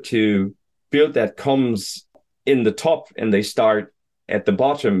unable to build that combs in the top, and they start at the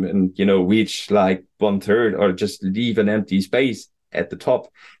bottom and, reach like 1/3, or just leave an empty space at the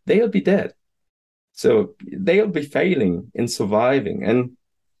top, they'll be dead. So they'll be failing in surviving. And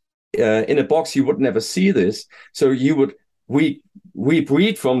in a box, you would never see this. So we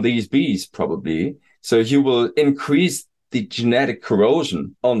breed from these bees probably. So you will increase the genetic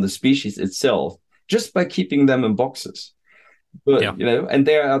corrosion on the species itself just by keeping them in boxes. But, and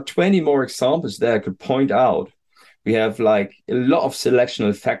there are 20 more examples that I could point out. We have like a lot of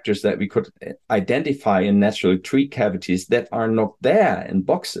selectional factors that we could identify in natural tree cavities that are not there in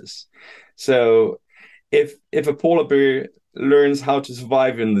boxes. So if a polar bear learns how to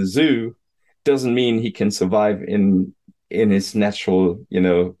survive in the zoo, doesn't mean he can survive in his natural,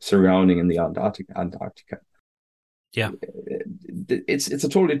 surrounding in the Antarctica. Yeah. It's a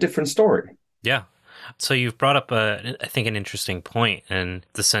totally different story. Yeah. So you've brought up, I think, an interesting point, in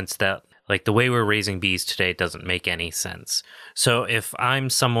the sense that, like, the way we're raising bees today doesn't make any sense. So if I'm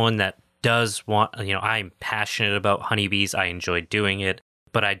someone that does want, I'm passionate about honeybees, I enjoy doing it,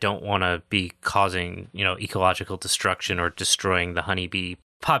 but I don't want to be causing, ecological destruction or destroying the honeybee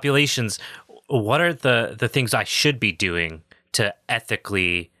populations, what are the things I should be doing to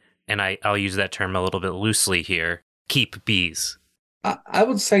ethically, and I'll use that term a little bit loosely here, keep bees? I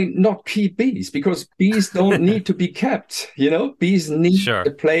would say not keep bees, because bees don't need to be kept. Bees need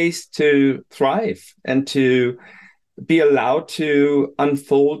a place to thrive and to be allowed to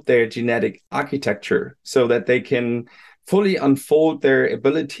unfold their genetic architecture so that they can fully unfold their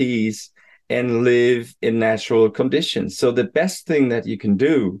abilities and live in natural conditions. So the best thing that you can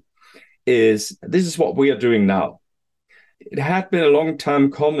do is, this is what we are doing now. It had been a long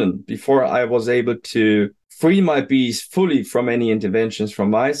time coming before I was able to free my bees fully from any interventions from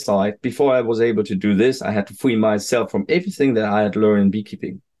my side. Before I was able to do this, I had to free myself from everything that I had learned in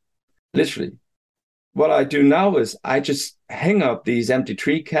beekeeping. Literally. What I do now is I just hang up these empty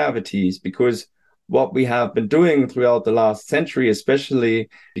tree cavities, because what we have been doing throughout the last century, especially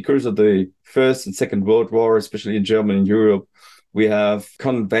because of the First and Second World War, especially in Germany and Europe, we have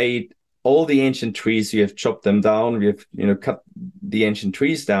conveyed all the ancient trees. We have chopped them down. We have, cut the ancient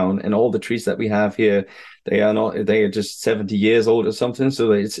trees down, and all the trees that we have here, they are just 70 years old or something.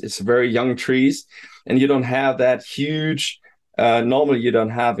 So it's very young trees, and you don't have that huge. Normally, you don't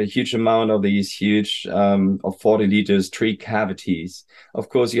have a huge amount of these huge of 40 liters tree cavities. Of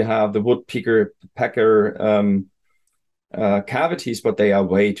course, you have the woodpecker cavities, but they are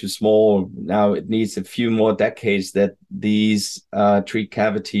way too small. Now it needs a few more decades that these tree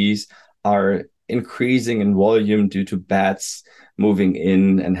cavities are increasing in volume due to bats moving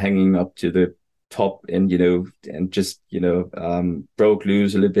in and hanging up to the top, and just broke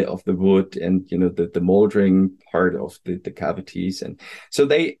loose a little bit of the wood, and the moldering part of the cavities, and so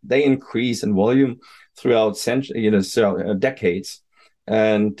they increase in volume throughout decades,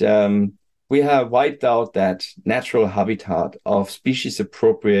 and we have wiped out that natural habitat of species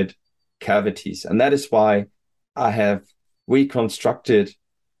appropriate cavities, and that is why I have reconstructed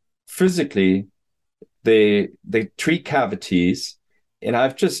physically the tree cavities, and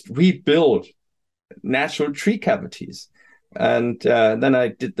I've just rebuilt natural tree cavities. And then I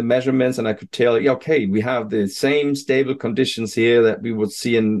did the measurements, and I could tell, okay, we have the same stable conditions here that we would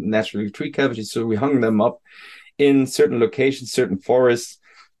see in natural tree cavities. So we hung them up in certain locations, certain forests,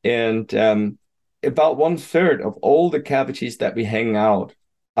 and about 1/3 of all the cavities that we hang out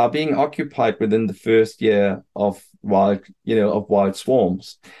are being occupied within the first year of wild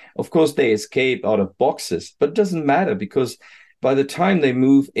swarms. Of course, they escape out of boxes, but it doesn't matter, because by the time they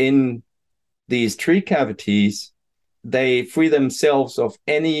move in these tree cavities, they free themselves of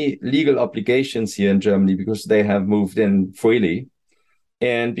any legal obligations here in Germany, because they have moved in freely.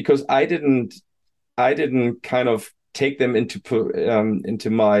 And because I didn't kind of take them into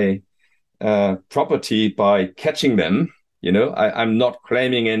my property by catching them. I'm not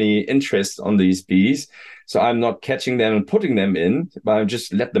claiming any interest on these bees. So I'm not catching them and putting them in, but I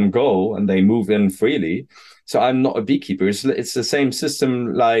just let them go and they move in freely. So I'm not a beekeeper. It's the same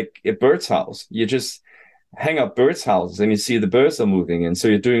system like a bird's house. You just hang up birds' houses and you see the birds are moving in. So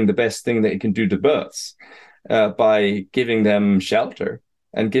you're doing the best thing that you can do to birds by giving them shelter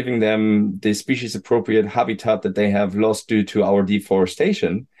and giving them the species appropriate habitat that they have lost due to our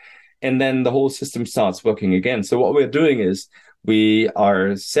deforestation. And then the whole system starts working again. So what we're doing is we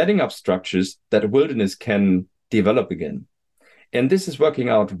are setting up structures that a wilderness can develop again. And this is working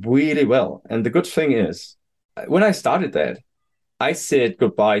out really well. And the good thing is, when I started that, I said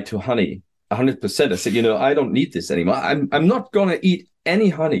goodbye to honey 100%. I said, I don't need this anymore. I'm not going to eat any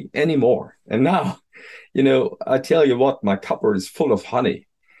honey anymore. And now, I tell you what, my cupboard is full of honey.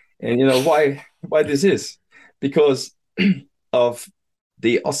 And why this is? Because of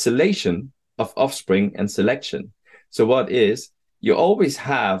the oscillation of offspring and selection. So what is, you always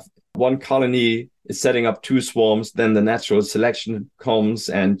have one colony is setting up two swarms, then the natural selection comes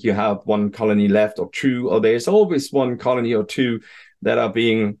and you have one colony left or two, or there's always one colony or two that are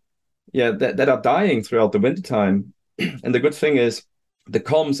being, that are dying throughout the wintertime. And the good thing is the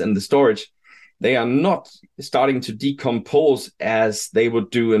combs and the storage, they are not starting to decompose as they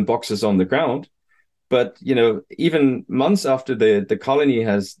would do in boxes on the ground. But, even months after the colony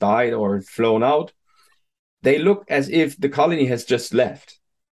has died or flown out, they look as if the colony has just left.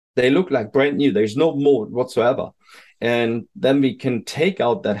 They look like brand new. There's no mold whatsoever. And then we can take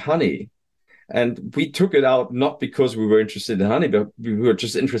out that honey. And we took it out not because we were interested in honey, but we were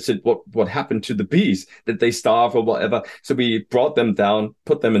just interested what happened to the bees, that they starve or whatever. So we brought them down,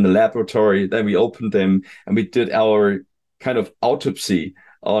 put them in the laboratory, then we opened them and we did our kind of autopsy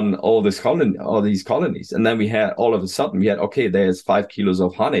on all these colonies. And then we had, all of a sudden, okay, there's 5 kilos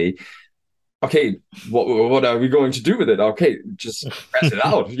of honey. Okay, what are we going to do with it? Okay, just press it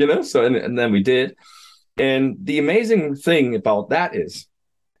out, So, and then we did. And the amazing thing about that is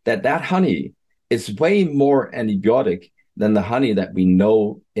that honey is way more antibiotic than the honey that we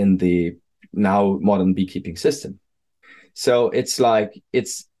know in the now modern beekeeping system. So it's like,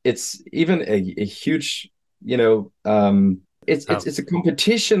 it's even a huge, it's a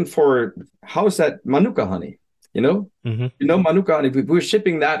competition for, how is that Manuka honey? Manuka honey, we're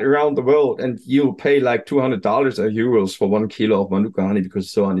shipping that around the world and you'll pay like $200 or euros for 1 kilo of Manuka honey because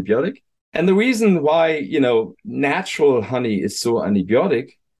it's so antibiotic. And the reason why, natural honey is so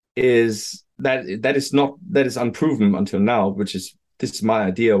antibiotic is that is unproven until now, this is my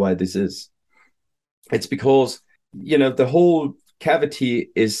idea why this is. It's because, the whole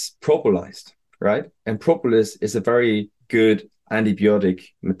cavity is propolized, right? And propolis is a very good antibiotic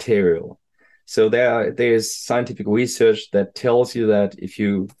material. So there's scientific research that tells you that if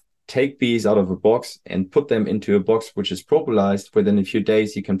you take bees out of a box and put them into a box which is propolized, within a few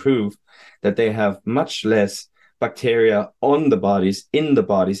days you can prove that they have much less bacteria in the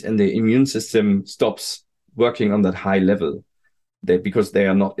bodies, and the immune system stops working on that high level because they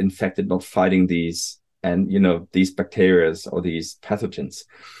are not infected, not fighting these bacteria or these pathogens.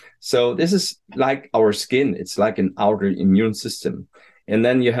 So this is like our skin. It's like an outer immune system. And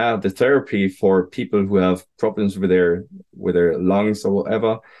then you have the therapy for people who have problems with their lungs or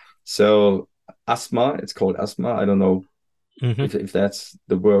whatever. So asthma, it's called asthma. I don't know if that's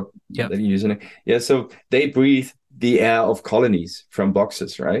the word that you're using. Yeah, so they breathe the air of colonies from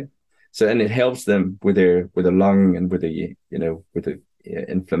boxes, right? So, and it helps them with the lung and with the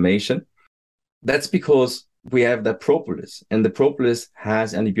inflammation. That's because we have that propolis, and the propolis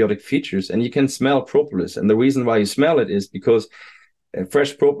has antibiotic features, and you can smell propolis. And the reason why you smell it is because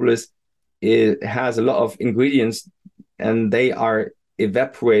fresh propolis, it has a lot of ingredients and they are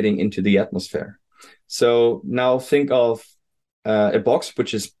evaporating into the atmosphere. So now think of a box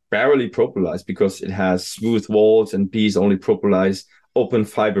which is barely propolized because it has smooth walls and bees only propolize open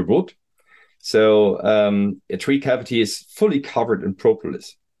fiber wood. So a tree cavity is fully covered in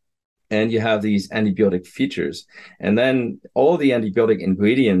propolis. And you have these antibiotic features. And then all the antibiotic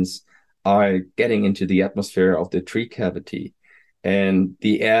ingredients are getting into the atmosphere of the tree cavity. And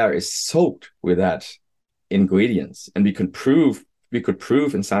the air is soaked with that ingredients. And we could prove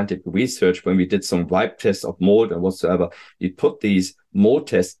in scientific research, when we did some wipe tests of mold and whatsoever, you put these mold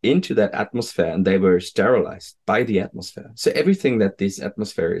tests into that atmosphere and they were sterilized by the atmosphere. So everything that this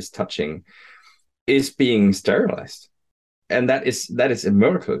atmosphere is touching is being sterilized. And that is a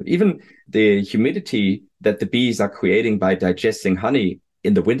miracle. Even the humidity that the bees are creating by digesting honey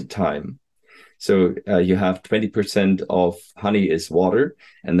in the wintertime. So you have 20% of honey is water,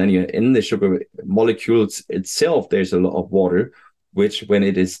 and then you're in the sugar molecules itself, there's a lot of water, which when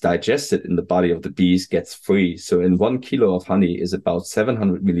it is digested in the body of the bees gets free. So in 1 kilo of honey is about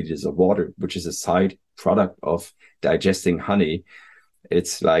 700 milliliters of water, which is a side product of digesting honey.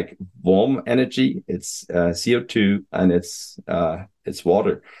 It's like warm energy, it's CO2, and it's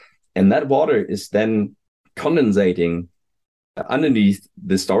water. And that water is then condensating underneath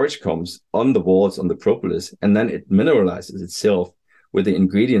the storage combs on the walls, on the propolis, and then it mineralizes itself with the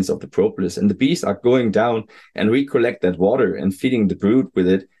ingredients of the propolis. And the bees are going down and recollect that water and feeding the brood with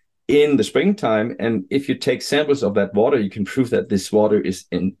it in the springtime. And if you take samples of that water, you can prove that this water is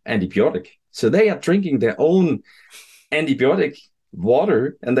an antibiotic. So they are drinking their own antibiotic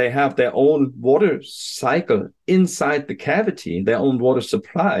water, and they have their own water cycle inside the cavity, their own water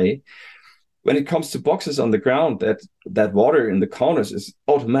supply. When it comes to boxes on the ground, that water in the corners is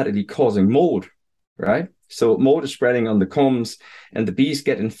automatically causing mold, right? So mold is spreading on the combs, and the bees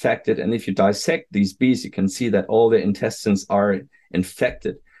get infected. And if you dissect these bees, you can see that all their intestines are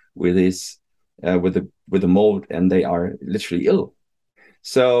infected with this, with the mold, and they are literally ill.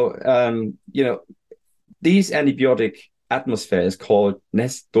 So these antibiotic atmosphere is called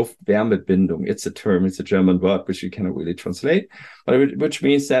Nässstoffwärmebindung. It's a term, it's a German word which you cannot really translate, but which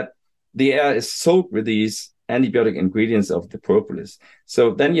means that the air is soaked with these antibiotic ingredients of the propolis.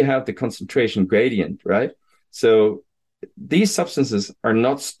 So then you have the concentration gradient, right? So these substances are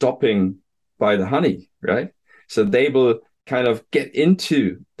not stopping by the honey, right? So they will kind of get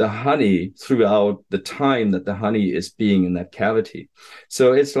into the honey throughout the time that the honey is being in that cavity.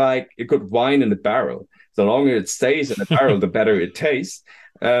 So it's like a good wine in a barrel. The longer it stays in the barrel, the better it tastes.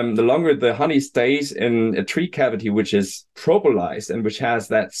 The longer the honey stays in a tree cavity, which is propolized and which has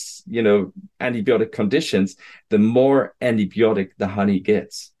that, antibiotic conditions, the more antibiotic the honey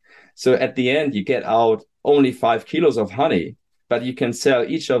gets. So at the end, you get out only 5 kilos of honey, but you can sell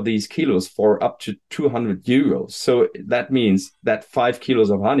each of these kilos for up to 200 euros. So that means that 5 kilos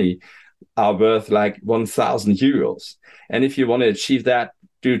of honey are worth like 1,000 euros. And if you want to achieve that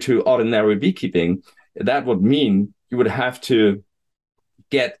due to ordinary beekeeping, that would mean you would have to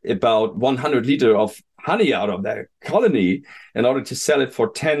get about 100 liters of honey out of that colony in order to sell it for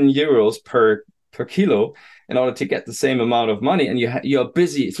 10 euros per kilo in order to get the same amount of money. And you're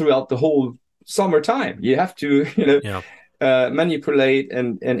busy throughout the whole summertime. You have to, manipulate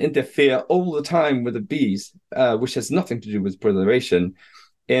and interfere all the time with the bees, which has nothing to do with preservation.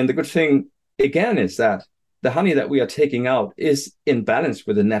 And the good thing, again, is that the honey that we are taking out is in balance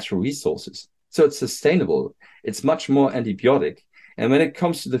with the natural resources. So it's sustainable. It's much more antibiotic. And when it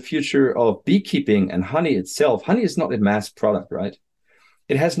comes to the future of beekeeping and honey itself, honey is not a mass product, right?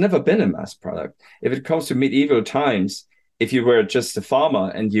 It has never been a mass product. If it comes to medieval times, if you were just a farmer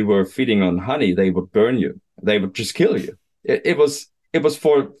and you were feeding on honey, they would burn you. They would just kill you. It was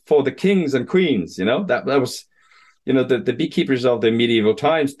for the kings and queens, that was, the beekeepers of the medieval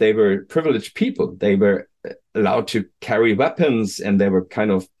times, they were privileged people. They were allowed to carry weapons, and they were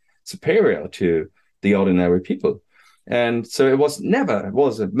kind of superior to the ordinary people. And so it was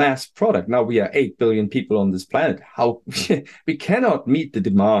a mass product. Now we are 8 billion people on this planet. How we cannot meet the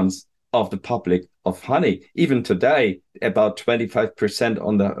demands of the public of honey. Even today, about 25%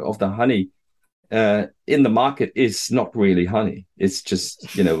 of the honey in the market is not really honey. It's just,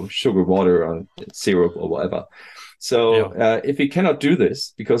 sugar, water, or syrup or whatever. So if we cannot do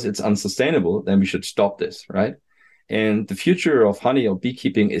this because it's unsustainable, then we should stop this, right? And the future of honey or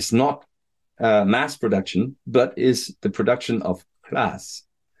beekeeping is not mass production, but is the production of class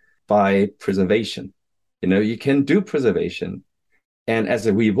by preservation. You can do preservation, and as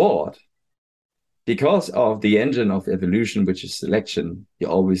a reward, because of the engine of evolution, which is selection, you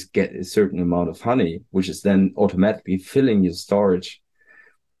always get a certain amount of honey, which is then automatically filling your storage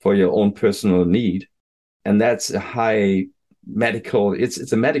for your own personal need. And that's a high medical,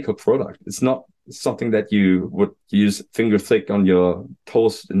 it's a medical product. It's not something that you would use finger thick on your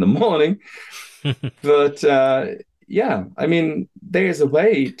toast in the morning. But there's a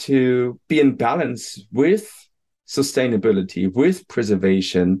way to be in balance with sustainability, with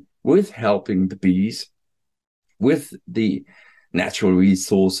preservation, with helping the bees, with the natural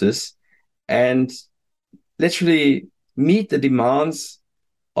resources, and literally meet the demands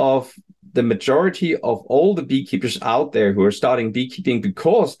of the majority of all the beekeepers out there who are starting beekeeping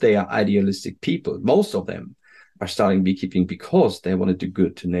because they are idealistic people. Most of them are starting beekeeping because they want to do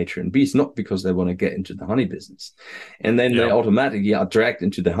good to nature and bees, not because they want to get into the honey business. And then they automatically are dragged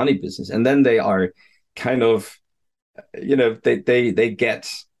into the honey business. And then they are kind of, they get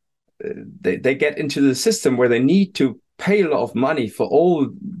into the system where they need to pay a lot of money for all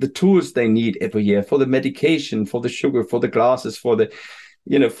the tools they need every year, for the medication, for the sugar, for the glasses, for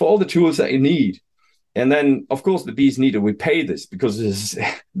all the tools that you need. And then, of course, the bees need to repay this because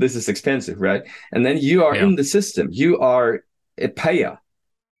this is expensive, right? And then you are in the system. You are a payer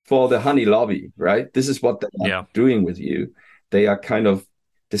for the honey lobby, right? This is what they are doing with you. They are kind of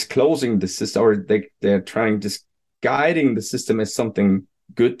disclosing the system, or they're trying guiding the system as something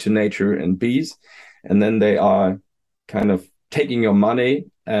good to nature and bees. And then they are kind of taking your money,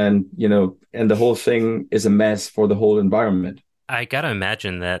 and, and the whole thing is a mess for the whole environment. I gotta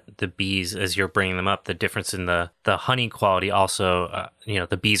imagine that the bees, as you're bringing them up, the difference in the honey quality also,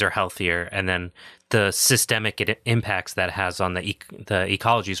 the bees are healthier, and then the systemic impacts that has on the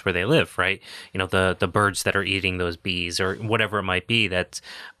ecologies where they live, right? The birds that are eating those bees or whatever it might be, that's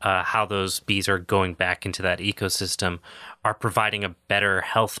how those bees are going back into that ecosystem are providing a better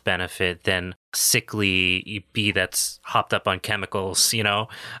health benefit than sickly bee that's hopped up on chemicals,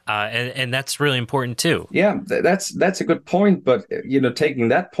 and that's really important too. Yeah, that's a good point. But taking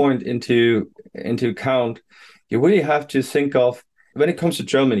that point into account, you really have to think of when it comes to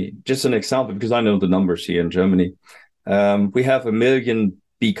Germany. Just an example, because I know the numbers here in Germany. We have 1 million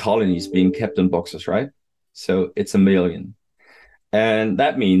bee colonies being kept in boxes, right? So it's 1 million, and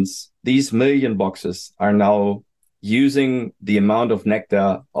that means these 1 million boxes are now using the amount of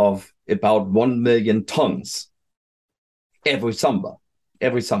nectar of about 1 million tons every summer.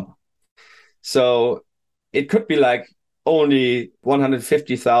 So it could be like only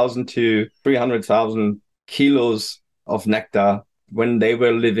 150,000 to 300,000 kilos of nectar when they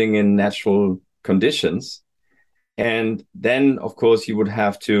were living in natural conditions. And then, of course, you would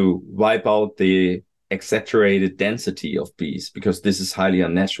have to wipe out the exaggerated density of bees, because this is highly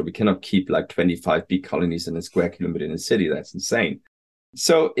unnatural. We cannot keep like 25 bee colonies in a square kilometer in a city. That's insane.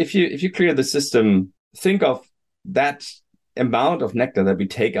 So if you clear the system, think of that amount of nectar that we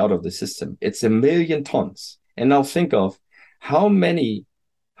take out of the system. It's 1 million tons. And now think of how many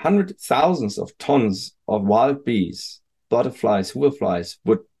hundred thousands of tons of wild bees, butterflies, hoverflies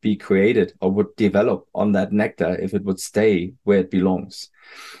would be created or would develop on that nectar if it would stay where it belongs.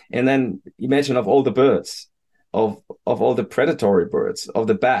 And then imagine of all the birds, of all the predatory birds, of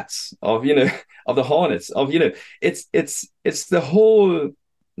the bats, of of the hornets, it's the whole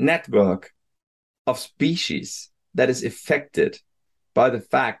network of species that is affected by the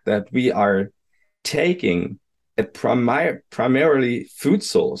fact that we are taking a primarily food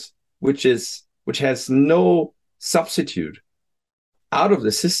source, which has no substitute, out of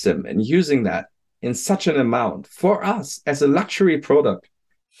the system and using that in such an amount for us as a luxury product,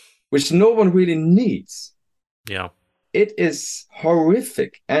 which no one really needs. Yeah. It is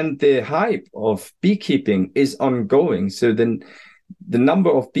horrific. And the hype of beekeeping is ongoing. So then the number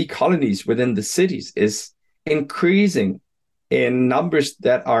of bee colonies within the cities is increasing in numbers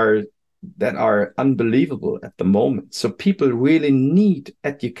that are unbelievable at the moment. So people really need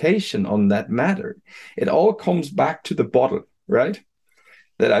education on that matter. It all comes back to the bottle, right?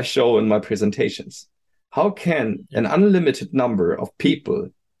 That I show in my presentations. How can an unlimited number of people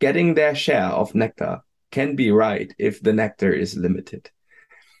getting their share of nectar can be right if the nectar is limited?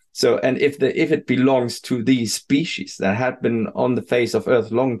 So, and if it belongs to these species that had been on the face of Earth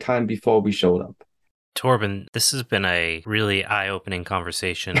long time before we showed up. Torben, this has been a really eye-opening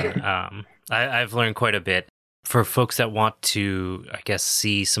conversation. I've learned quite a bit. For folks that want to, I guess,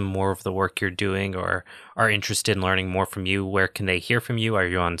 see some more of the work you're doing or are interested in learning more from you, where can they hear from you? Are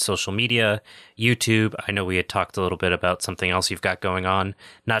you on social media, YouTube? I know we had talked a little bit about something else you've got going on.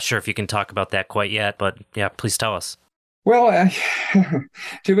 Not sure if you can talk about that quite yet, but yeah, please tell us. Well,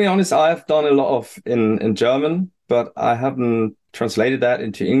 to be honest, I've done a lot of in German, but I haven't translated that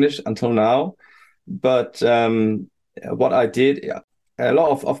into English until now. But what I did, a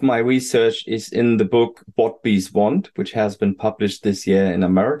lot of my research is in the book What Bees Want, which has been published this year in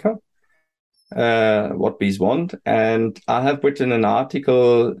America. What Bees Want. And I have written an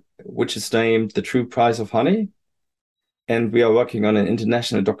article which is named The True Price of Honey. And we are working on an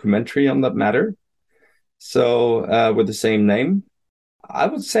international documentary on that matter. So with the same name. I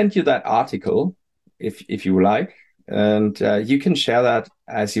would send you that article if you like. And you can share that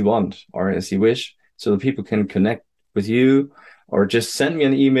as you want or as you wish, so that people can connect with you, or just send me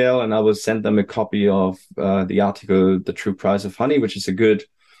an email and I will send them a copy of the article, The True Price of Honey, which is a good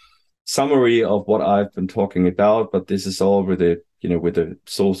summary of what I've been talking about. But this is all with the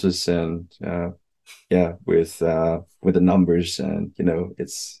sources and with the numbers, and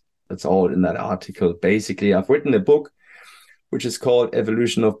it's all in that article. Basically, I've written a book which is called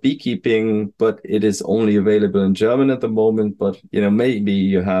Evolution of Beekeeping, but it is only available in German at the moment. But, maybe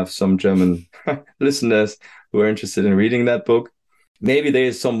you have some German listeners who are interested in reading that book. Maybe there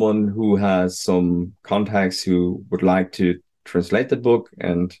is someone who has some contacts who would like to translate the book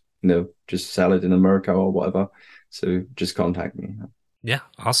and, just sell it in America or whatever. So just contact me. Yeah,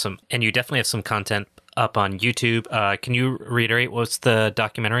 awesome. And you definitely have some content up on YouTube. Can you reiterate what's the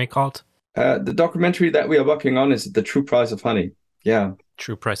documentary called? The documentary that we are working on is The True Price of Honey. Yeah.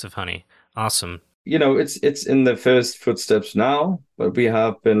 True Price of Honey. Awesome. It's in the first footsteps now, but we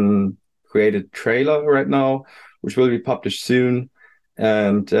have been created trailer right now, which will be published soon.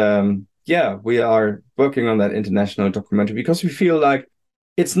 And yeah, we are working on that international documentary because we feel like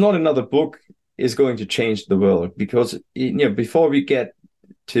it's not another book is going to change the world, because before we get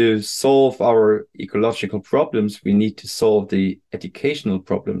to solve our ecological problems, we need to solve the educational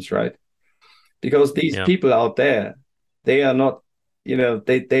problems, right? Because these people out there, they are not,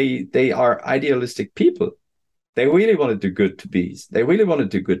 they are idealistic people. They really want to do good to bees. They really want to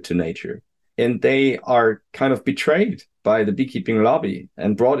do good to nature. And they are kind of betrayed by the beekeeping lobby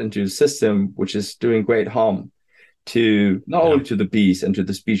and brought into a system which is doing great harm to not only to the bees and to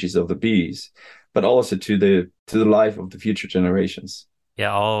the species of the bees, but also to the life of the future generations.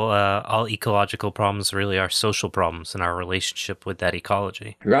 Yeah, all ecological problems really are social problems in our relationship with that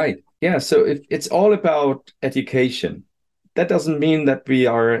ecology. Right. Yeah. So it's all about education. That doesn't mean that we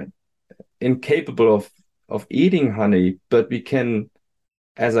are incapable of eating honey, but we can,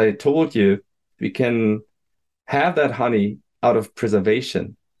 as I told you, we can have that honey out of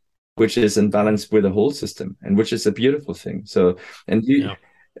preservation, which is in balance with the whole system, and which is a beautiful thing. So, and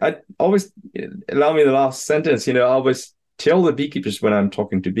I always, allow me the last sentence, I always tell the beekeepers when I'm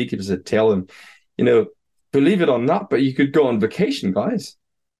talking to beekeepers, I tell them, believe it or not, but you could go on vacation, guys.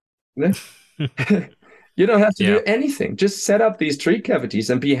 You don't have to do anything. Just set up these tree cavities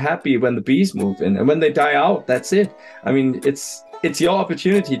and be happy when the bees move in. And when they die out, that's it. I mean, it's your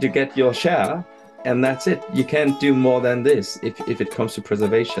opportunity to get your share, and that's it. You can't do more than this if it comes to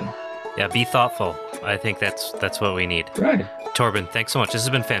preservation. Yeah, be thoughtful. I think that's what we need. Right. Torben, thanks so much. This has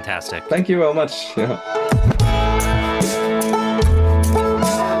been fantastic. Thank you very much. Yeah.